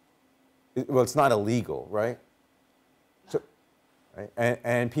 Well, it's not illegal, right? No. So, right?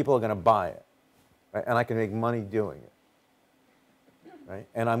 And people are going to buy it, right? And I can make money doing it, right?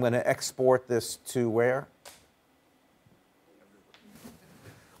 And I'm going to export this to where?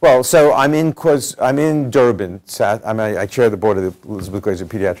 Well, so I'm in Durban. I chair the board of the Elizabeth Glaser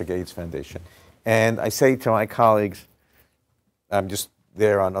Pediatric AIDS Foundation, and I say to my colleagues, I'm just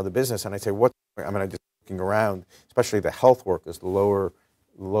there on other business, and I say, I'm just looking around, especially the health workers, the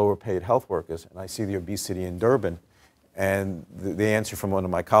lower paid health workers, and I see the obesity in Durban, and the answer from one of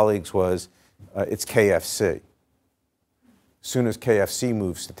my colleagues was, it's KFC. As soon as KFC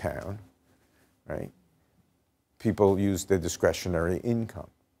moves to town, right, people use their discretionary income.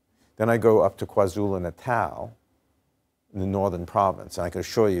 Then I go up to KwaZulu-Natal in the northern province, and I can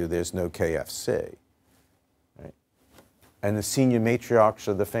assure you there's no KFC. Right? And the senior matriarchs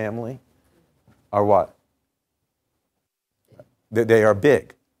of the family are what? They are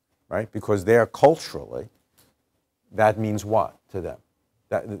big, right? Because they're culturally, that means what to them?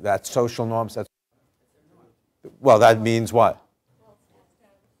 That's social norms. Well, that means what?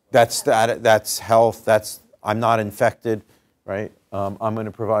 That's health. That's I'm not infected, right? I'm going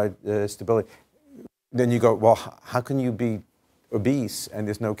to provide stability. Then you go, well, how can you be obese and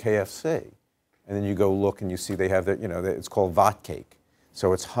there's no KFC? And then you go look and you see they have it's called vat cake.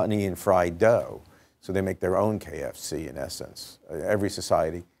 So it's honey and fried dough. So they make their own KFC in essence. Every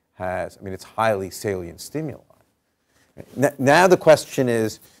society has, it's highly salient stimuli. Now the question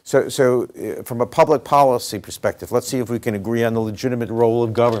is, so from a public policy perspective, let's see if we can agree on the legitimate role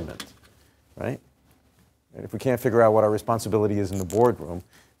of government, right? And if we can't figure out what our responsibility is in the boardroom,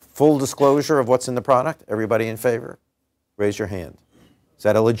 full disclosure of what's in the product, everybody in favor? Raise your hand. Is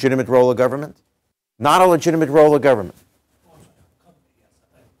that a legitimate role of government? Not a legitimate role of government.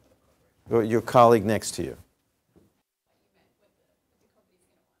 Your colleague next to you.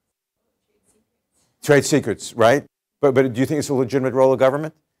 Trade secrets, right? But do you think it's a legitimate role of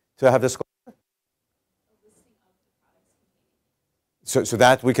government to have disclosure? So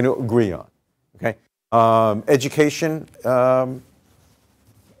that we can agree on, okay? Education in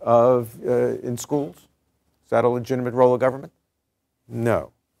schools, is that a legitimate role of government?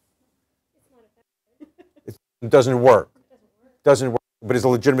 No. It doesn't work. Doesn't work. But is a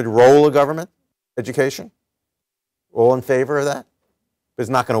legitimate role of government education? All in favor of that? But it's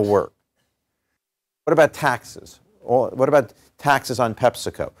not going to work. What about taxes? What about taxes on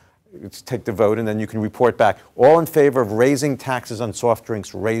PepsiCo? Let's take the vote and then you can report back. All in favor of raising taxes on soft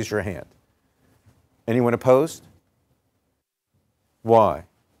drinks, raise your hand. Anyone opposed? Why?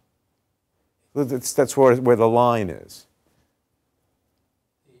 Well, that's where the line is.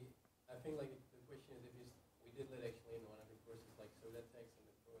 I think the question is we did that actually in one of the courses soda tax and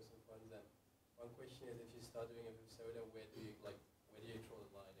the pros and cons. And one question is if you start doing it with soda, where do you draw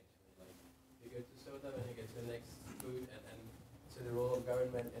the line actually? You go to soda, then you get to the next food, and so the role of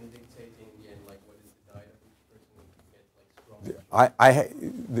government in dictating in the end what is the diet of each person to get strong.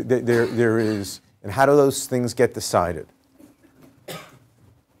 There is, and how do those things get decided?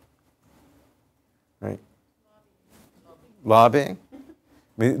 Right? Lobbying.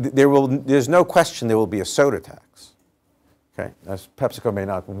 There's no question there will be a soda tax. Okay, as PepsiCo may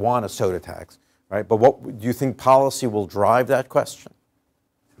not want a soda tax, right? But what do you think policy will drive that question?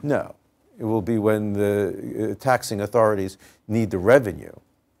 No, it will be when the taxing authorities need the revenue,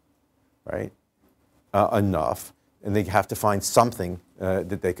 right, enough, and they have to find something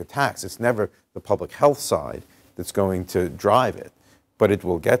that they could tax. It's never the public health side that's going to drive it, but it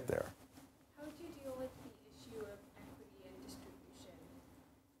will get there. How would you deal with the issue of equity and distribution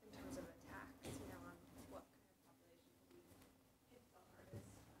in terms of a tax, on what kind of population would be hit the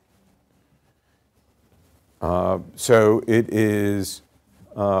hardest? So it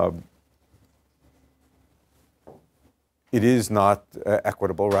is not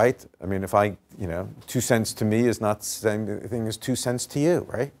equitable, right? I mean, if 2 cents to me is not the same thing as 2 cents to you,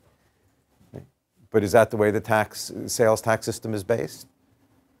 right? But is that the way the sales tax system is based?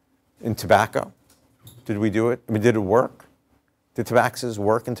 In tobacco? Did we do it? I mean, did it work? Did taxes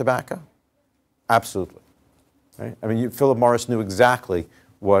work in tobacco? Absolutely. Right? I mean, Philip Morris knew exactly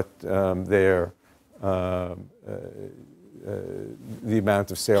what the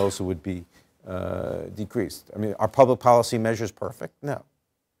amount of sales would be decreased. I mean, are public policy measures perfect? No.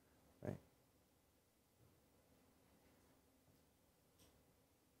 Right?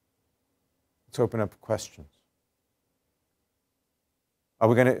 Let's open up questions. Are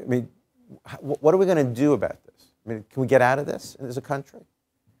we going to, I mean, what are we going to do about this? I mean, can we get out of this as a country?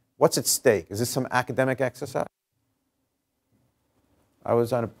 What's at stake? Is this some academic exercise? I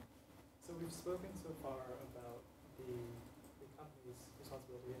was on a... So we've spoken so far about the company's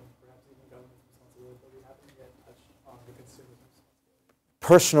responsibility and perhaps even government's responsibility, but we haven't yet touched on the consumer's responsibility.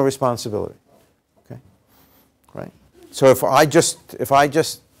 Personal responsibility. Okay. Right. So if I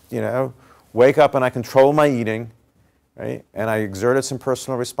just, wake up and I control my eating, right, and I exerted some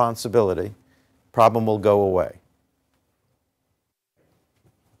personal responsibility, problem will go away.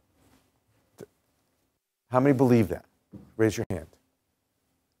 How many believe that? Raise your hand.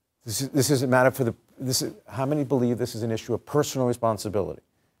 This is a matter for how many believe this is an issue of personal responsibility,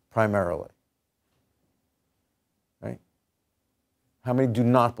 primarily? Right? How many do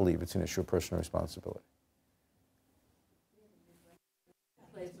not believe it's an issue of personal responsibility?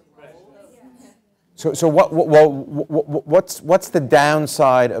 So what's the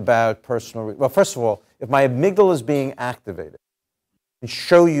downside about personal? Well, first of all, if my amygdala is being activated, and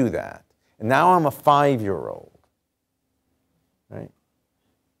show you that, and now I'm a 5-year-old, right?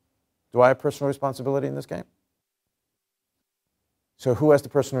 Do I have personal responsibility in this game? So who has the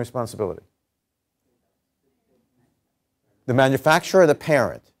personal responsibility? The manufacturer or the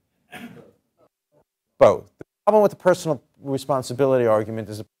parent? Both. The problem with the personal responsibility argument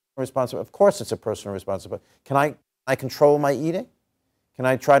is of course it's a personal responsibility. Can I control my eating? Can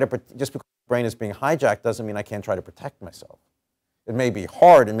I try to, just because my brain is being hijacked doesn't mean I can't try to protect myself. It may be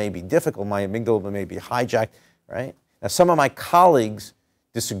hard, it may be difficult, my amygdala may be hijacked, right? Now some of my colleagues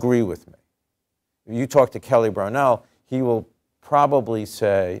disagree with me. If you talk to Kelly Brownell, he will probably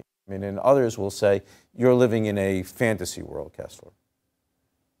say, and others will say, you're living in a fantasy world, Kessler.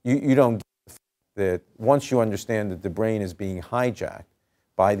 You don't get the fact that once you understand that the brain is being hijacked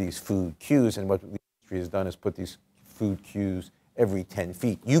by these food cues, and what the industry has done is put these food cues every 10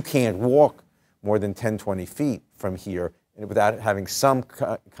 feet. You can't walk more than 10, 20 feet from here without having some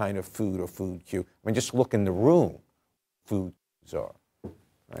kind of food or food cue. I mean, just look in the room, food cues are,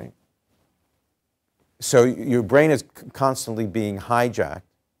 right? So your brain is constantly being hijacked,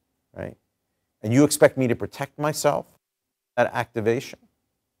 right? And you expect me to protect myself, that activation?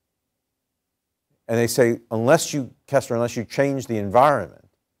 And they say, Kessler, unless you change the environment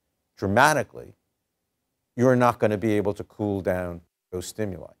dramatically, you're not going to be able to cool down those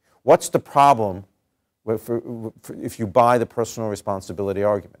stimuli. What's the problem if you buy the personal responsibility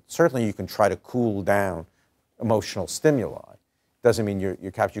argument? Certainly you can try to cool down emotional stimuli. Doesn't mean you're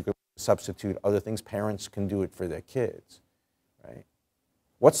captured. You could substitute other things. Parents can do it for their kids, right?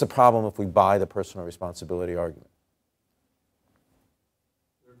 What's the problem if we buy the personal responsibility argument?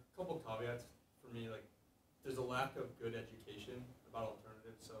 There are a couple caveats for me. Like, there's a lack of good education about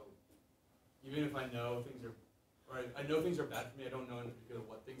alternatives. So even if I know things are, or I know things are bad for me, I don't know in particular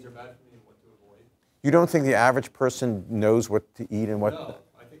what things are bad for me and what to avoid. You don't think the average person knows what to eat and what? No,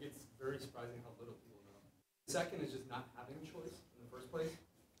 I think it's very surprising how little people know. The second is just not having a choice in the first place.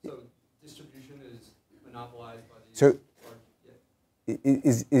 So distribution is monopolized by these large,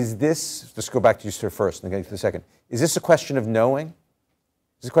 Is this, let's go back to you first and then get to the second. Is this a question of knowing? Is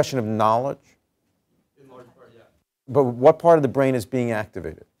this a question of knowledge? in large part, yeah. But what part of the brain is being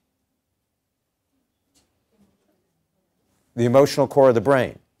activated? The emotional core of the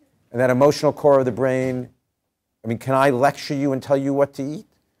brain. And that emotional core of the brain, I mean, can I lecture you and tell you what to eat?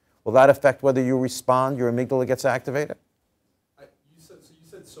 Will that affect whether you respond, your amygdala gets activated? You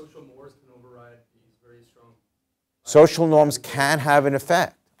said social mores can override these very strong... Social norms can have an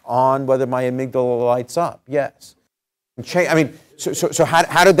effect on whether my amygdala lights up, yes. I mean, so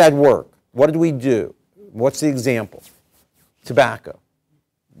how did that work? What did we do? What's the example? Tobacco.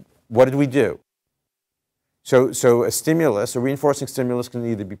 What did we do? So a stimulus, a reinforcing stimulus, can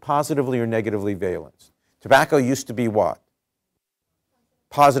either be positively or negatively valenced. Tobacco used to be what?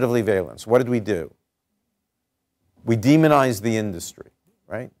 Positively valenced. What did we do? We demonized the industry,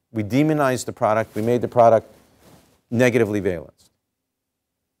 right? We demonized the product. We made the product negatively valenced.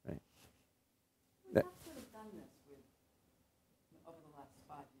 Right? We have sort of done this over the last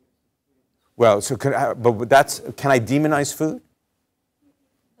 5 years. Well, so can I demonize food?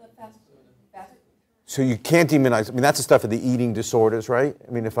 The fast food. So you can't demonize. I mean, that's the stuff of the eating disorders, right?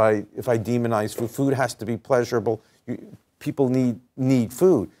 I mean, if I demonize food, food has to be pleasurable. People need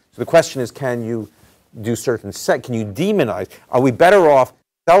food. So the question is, can you do certain can you demonize? Are we better off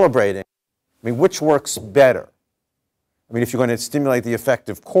celebrating? I mean, which works better? I mean, if you're going to stimulate the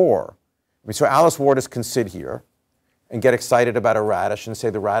affective core, I mean, so Alice Waters can sit here and get excited about a radish and say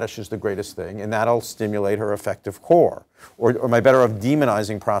the radish is the greatest thing, and that'll stimulate her affective core. Or am I better off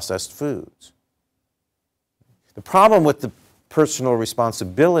demonizing processed foods? The problem with the personal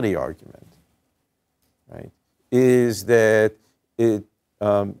responsibility argument, right, is that it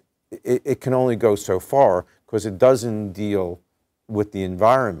can only go so far because it doesn't deal with the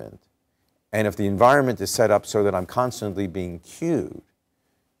environment. And if the environment is set up so that I'm constantly being cued,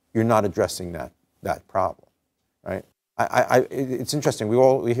 you're not addressing that problem, right? It's interesting.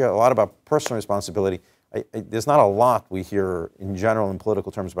 We hear a lot about personal responsibility. There's not a lot we hear in general in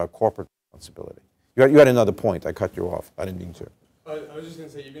political terms about corporate responsibility. You had another point. I cut you off. I didn't mean to. I was just going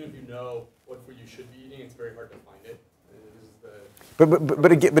to say, even if you know what food you should be eating, it's very hard to find it.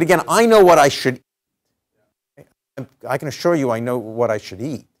 But again, I know what I should eat. I can assure you I know what I should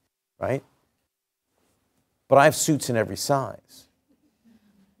eat, right? But I have suits in every size.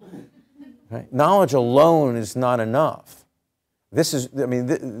 Right? Knowledge alone is not enough. This is, I mean,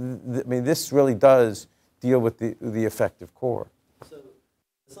 this really does deal with the affective core. So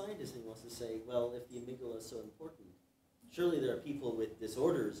the scientist wants to say, well, if the amygdala is so important, surely there are people with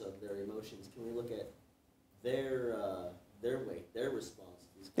disorders of their emotions. Can we look at their weight, their response?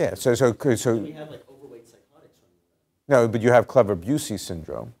 Yeah. So we have like overweight psychotics running around. No, but you have Clever-Busey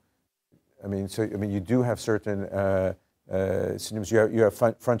syndrome. I mean, you do have certain syndromes. You have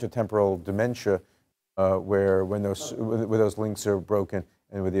frontotemporal dementia, where when those links are broken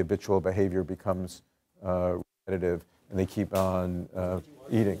and where the habitual behavior becomes repetitive, and they keep on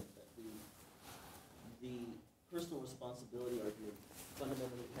eating. The personal responsibility argument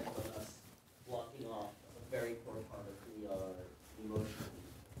fundamentally depends on us blocking off a very core part of who we are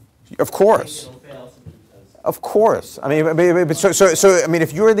emotionally. Of course. Of course. I mean,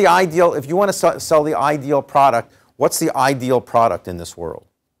 if you're the ideal, if you want to sell the ideal product, what's the ideal product in this world?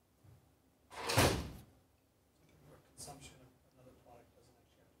 Consumption of another product doesn't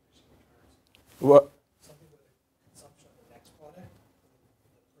actually have to make returns. What? Something where the consumption of the next product,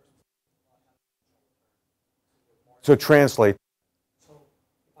 the person does not have to return. So translate. So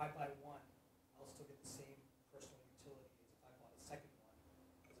if I buy one, I'll still get the same personal utility as if I bought a second one,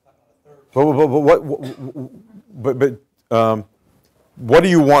 as if I bought a third one. What do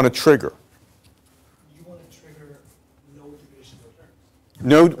you want to trigger? You want to trigger no diminishing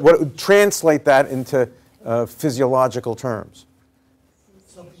returns. Translate that into physiological terms.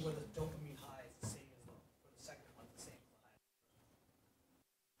 Something where the dopamine high is the same as the second one, the same as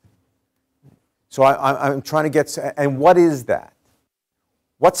the high. So I'm trying to get, and what is that?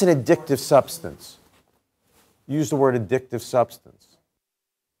 What's an addictive substance? Use the word addictive substance.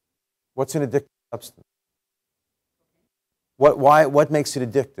 What's an addictive substance? What makes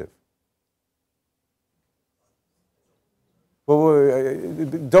it addictive? Well,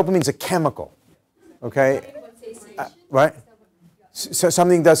 dopamine's a chemical, okay? Right? So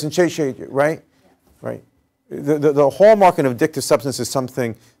something doesn't satiate you, right? Right. The hallmark of addictive substance is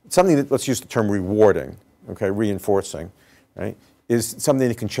something that, let's use the term rewarding, okay, reinforcing, right, is something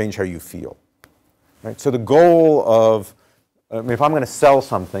that can change how you feel, right? So the goal of, I mean, if I'm going to sell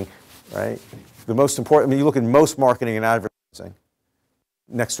something, right, the most important, I mean, you look at most marketing and advertising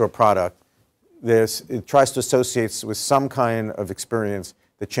next to a product, it tries to associate with some kind of experience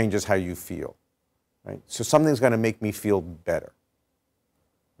that changes how you feel, right? So something's going to make me feel better,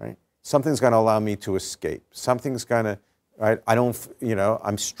 right? Something's going to allow me to escape. Something's going to, right? I'm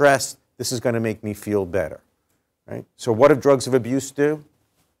stressed. This is going to make me feel better, right? So what do drugs of abuse do?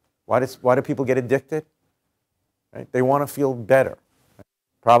 Why do people get addicted? Right? They want to feel better. Right?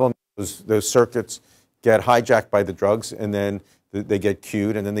 Problem is those circuits get hijacked by the drugs, and then they get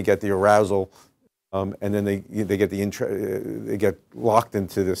cued, and then they get the arousal, and then they get locked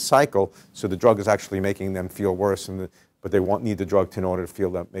into this cycle. So the drug is actually making them feel worse, and but they need the drug in order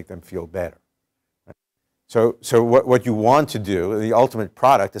to make them feel better. Right? So what you want to do, the ultimate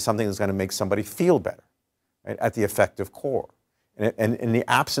product, is something that's going to make somebody feel better, right, at the effective core. And in the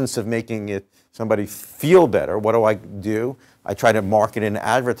absence of making somebody feel better, what do? I try to market and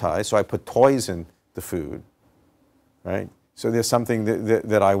advertise, so I put toys in the food, right? So there's something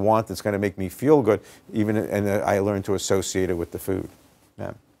that I want that's going to make me feel good, and I learn to associate it with the food.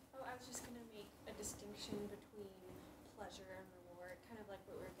 Yeah. Oh, I was just going to make a distinction between pleasure and reward, kind of like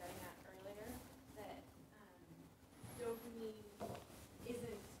what we were getting at earlier, that dopamine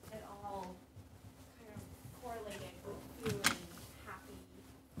isn't at all kind of correlated with feeling happy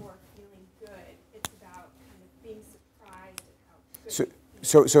or feeling good. It's about kind of being surprised at how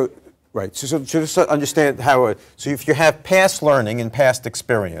good Right. So just to understand so if you have past learning and past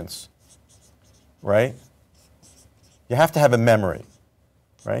experience, right, you have to have a memory,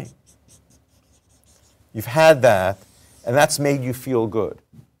 right? You've had that, and that's made you feel good,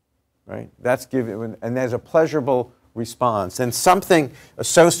 right? That's given, and there's a pleasurable response, and something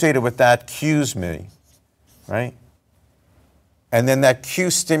associated with that cues me, right? And then that cue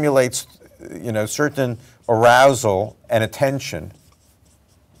stimulates, certain arousal and attention.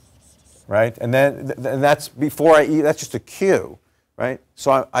 Right, and that's before I eat. That's just a cue, right?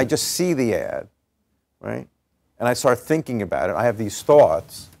 So I just see the ad, right, and I start thinking about it. I have these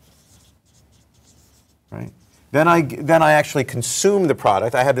thoughts, right? Then I actually consume the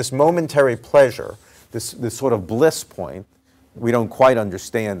product. I have this momentary pleasure, this sort of bliss point. We don't quite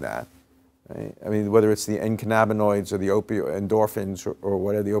understand that. Right? I mean, whether it's the endocannabinoids or the endorphins or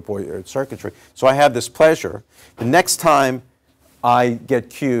whatever, the opioid circuitry. So I have this pleasure. The next time I get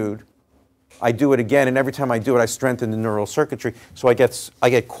cued, I do it again, and every time I do it, I strengthen the neural circuitry. So I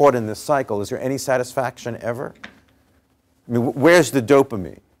get caught in this cycle. Is there any satisfaction ever? I mean, where's the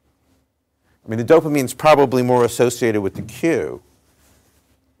dopamine? I mean, the dopamine's probably more associated with the cue,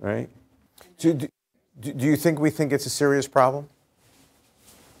 right? Do you think we think it's a serious problem?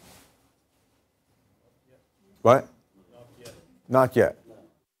 What? Not yet.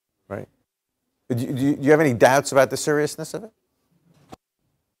 Right? Do you have any doubts about the seriousness of it?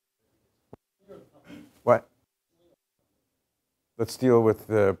 What? Let's deal with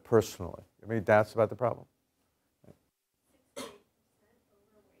the personally. You have any doubts about the problem?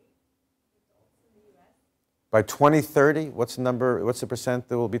 By 2030, what's the percent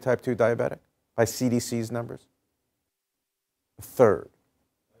that will be type 2 diabetic? By CDC's numbers? A third.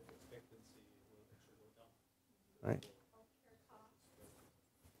 Right?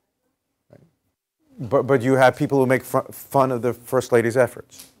 Right. But you have people who make fun of the First Lady's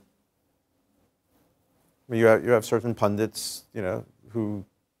efforts. You have certain pundits, who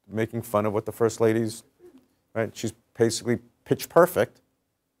making fun of what the First Lady's, right? She's basically pitch perfect,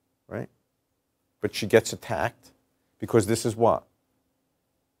 right? But she gets attacked because this is what?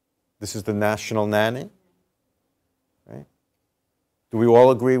 This is the national nanny, right? Do we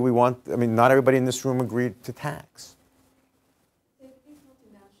all agree not everybody in this room agreed to tax. These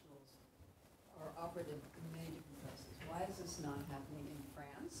multinationals are operative in many different places. Why is this not happening in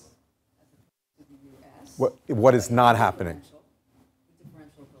France as opposed to the U.S.? What is not happening? The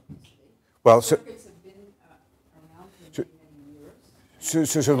differential obesity. Well, Circuits have been around for many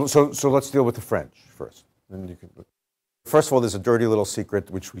years. So let's deal with the French first. Then you can. First of all, there's a dirty little secret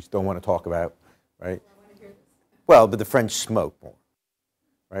which we don't want to talk about, right? I want to hear this. Well, but the French smoke more,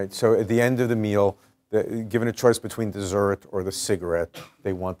 right? So at the end of the meal, given a choice between dessert or the cigarette,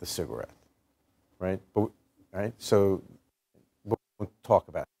 they want the cigarette, right? So we won't talk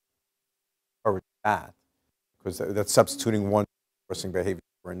about that because that's substituting one forcing behavior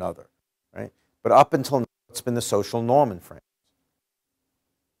for another, right? But up until now, it's been the social norm in France.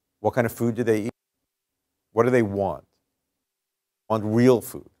 What kind of food do they eat? What do they want? They want real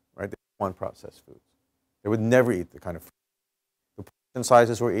food, right? They don't want processed foods. They would never eat the kind of food. The portion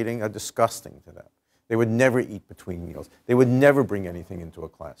sizes we're eating are disgusting to them. They would never eat between meals. They would never bring anything into a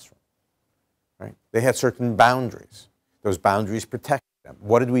classroom, right? They had certain boundaries. Those boundaries protected them.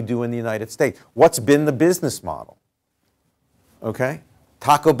 What did we do in the United States? What's been the business model? Okay?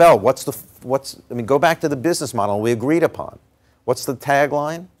 Taco Bell, go back to the business model we agreed upon. What's the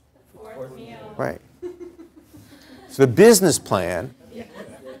tagline? fourth meal. Right. So the business plan,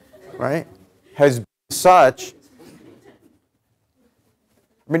 right, has been such.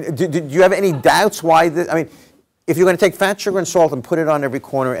 I mean, do you have any doubts why this? I mean, if you're going to take fat, sugar, and salt and put it on every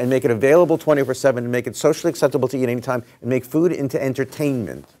corner and make it available 24/7 and make it socially acceptable to eat any time and make food into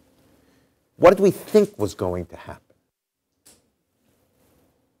entertainment, what did we think was going to happen?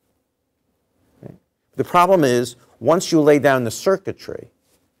 Okay. The problem is, once you lay down the circuitry,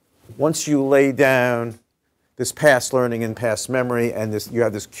 once you lay down this past learning and past memory, and this, you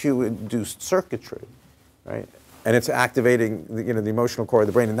have this cue-induced circuitry, right? And it's activating the, the emotional core of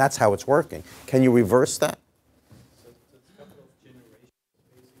the brain, and that's how it's working. Can you reverse that? So it's a couple of generations,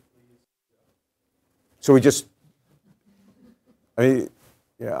 basically. So we just,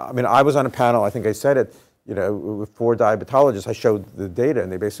 I was on a panel, I think I said it, with 4 diabetologists. I showed the data,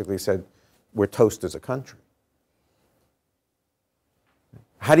 and they basically said, we're toast as a country.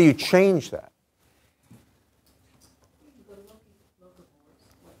 How do you change that? You go to local boards,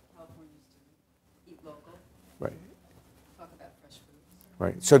 what California used to eat local. Right. Talk about fresh foods.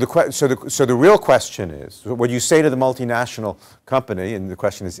 Right. So the real question is, what you say to the multinational company, and the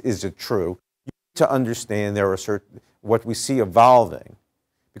question is it true? You need to understand there are what we see evolving,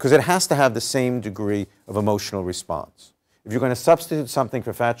 because it has to have the same degree of emotional response. If you're going to substitute something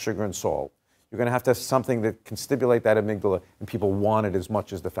for fat, sugar, and salt, you're going to have something that can stimulate that amygdala, and people want it as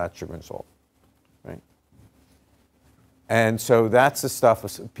much as the fat, sugar, and salt, right? And so that's the stuff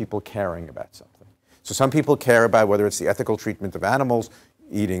of people caring about something. So some people care about whether it's the ethical treatment of animals,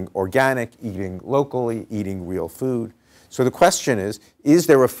 eating organic, eating locally, eating real food. So the question is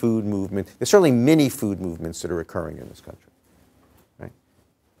there a food movement? There's certainly many food movements that are occurring in this country.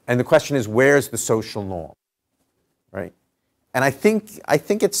 And the question is, where's the social norm, right? And I think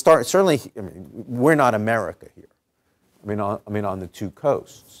it starts, certainly, we're not America here. On the 2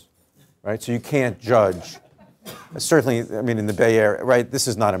 coasts, right? So you can't judge, certainly, in the Bay Area, right? This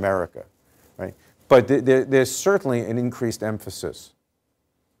is not America, right? But there's certainly an increased emphasis.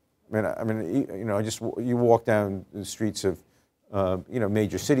 You walk down the streets of,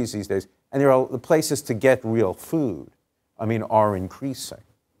 major cities these days, and the places to get real food, are increasing.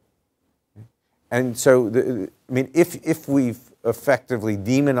 And so, if we've effectively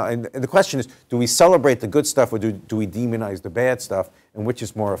demonized, and the question is, do we celebrate the good stuff or do we demonize the bad stuff, and which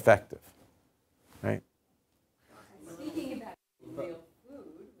is more effective, right? Speaking about real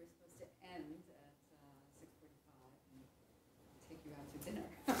food, we're supposed to end at 6:45 and take you out to dinner.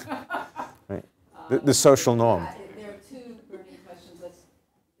 Right. The social norm. There are 2 burning questions. How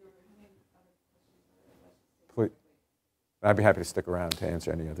many other questions? Please. I'd be happy to stick around to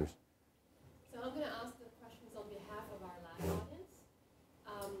answer any others. So I'm going to ask the questions on behalf of our lab audience.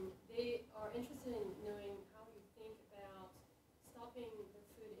 They are interested in knowing how you think about stopping the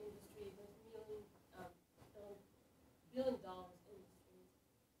food industry, the billion-dollar industry,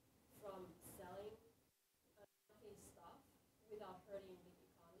 from selling healthy stuff without hurting the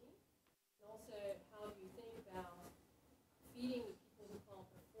economy. And also, how do you think about feeding the people who can't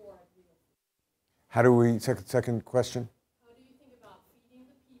afford real food? How do we, second question?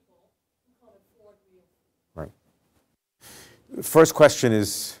 First question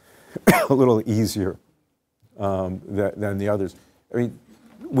is a little easier than the others.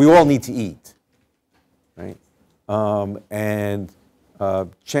 We all need to eat, right?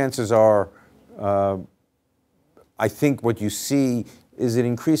 Chances are, I think what you see is that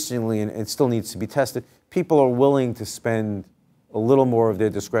increasingly, and it still needs to be tested, people are willing to spend a little more of their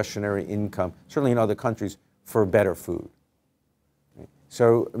discretionary income, certainly in other countries, for better food. Right?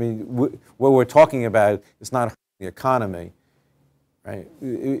 So, what we're talking about is not the economy. Right?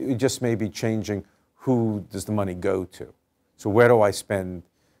 It just may be changing who does the money go to. So where do I spend?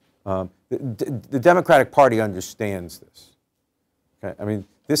 The Democratic Party understands this. Okay?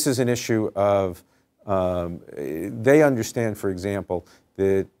 This is an issue of, they understand, for example,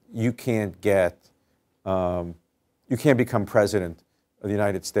 that you can't become president of the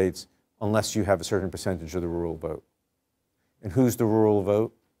United States unless you have a certain percentage of the rural vote. And who's the rural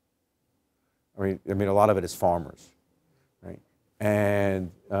vote? A lot of it is farmers.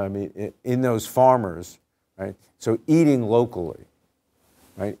 And in those farmers, right? So eating locally,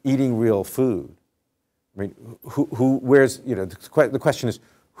 right? Eating real food. Where's, the question is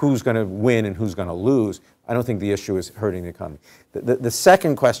who's going to win and who's going to lose. I don't think the issue is hurting the economy. The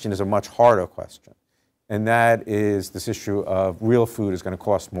second question is a much harder question, and that is this issue of real food is going to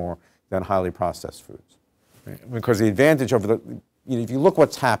cost more than highly processed foods. Right? Because the advantage over if you look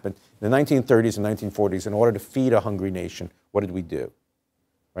what's happened in the 1930s and 1940s, in order to feed a hungry nation, what did we do?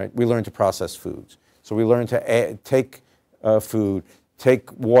 Right? We learned to process foods. So we learned to take food,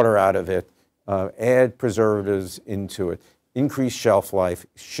 take water out of it, add preservatives into it, increase shelf life,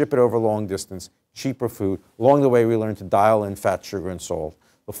 ship it over long distance, cheaper food. Along the way, we learned to dial in fat, sugar, and salt.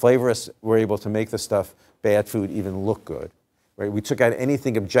 The flavorists were able to make the stuff, bad food, even look good. Right? We took out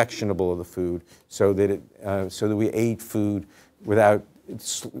anything objectionable of the food so that we ate food without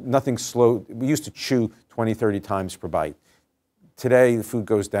nothing slow. We used to chew 20, 30 times per bite. Today, the food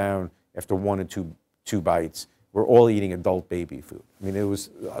goes down after 1 or 2 bites. We're all eating adult baby food. It was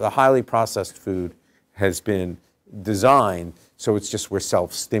the highly processed food has been designed so it's just we're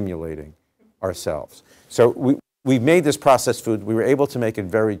self-stimulating ourselves. So we've made this processed food. We were able to make it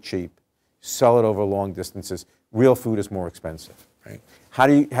very cheap, sell it over long distances. Real food is more expensive, right? How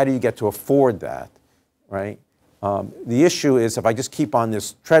do you get to afford that, right? The issue is if I just keep on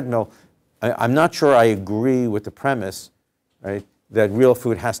this treadmill, I'm not sure I agree with the premise, right, that real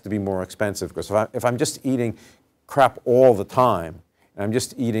food has to be more expensive. Because if I'm just eating crap all the time, and I'm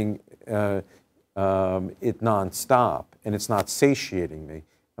just eating it nonstop, and it's not satiating me,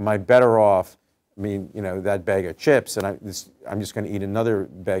 am I better off? I mean, you know, that bag of chips, and I'm just going to eat another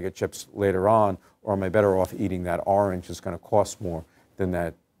bag of chips later on, or am I better off eating that orange that's going to cost more than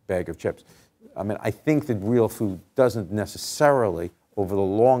that bag of chips? I mean, I think that real food doesn't necessarily, over the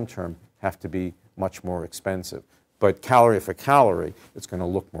long term, have to be much more expensive. But calorie for calorie, it's going to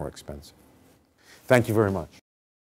look more expensive. Thank you very much.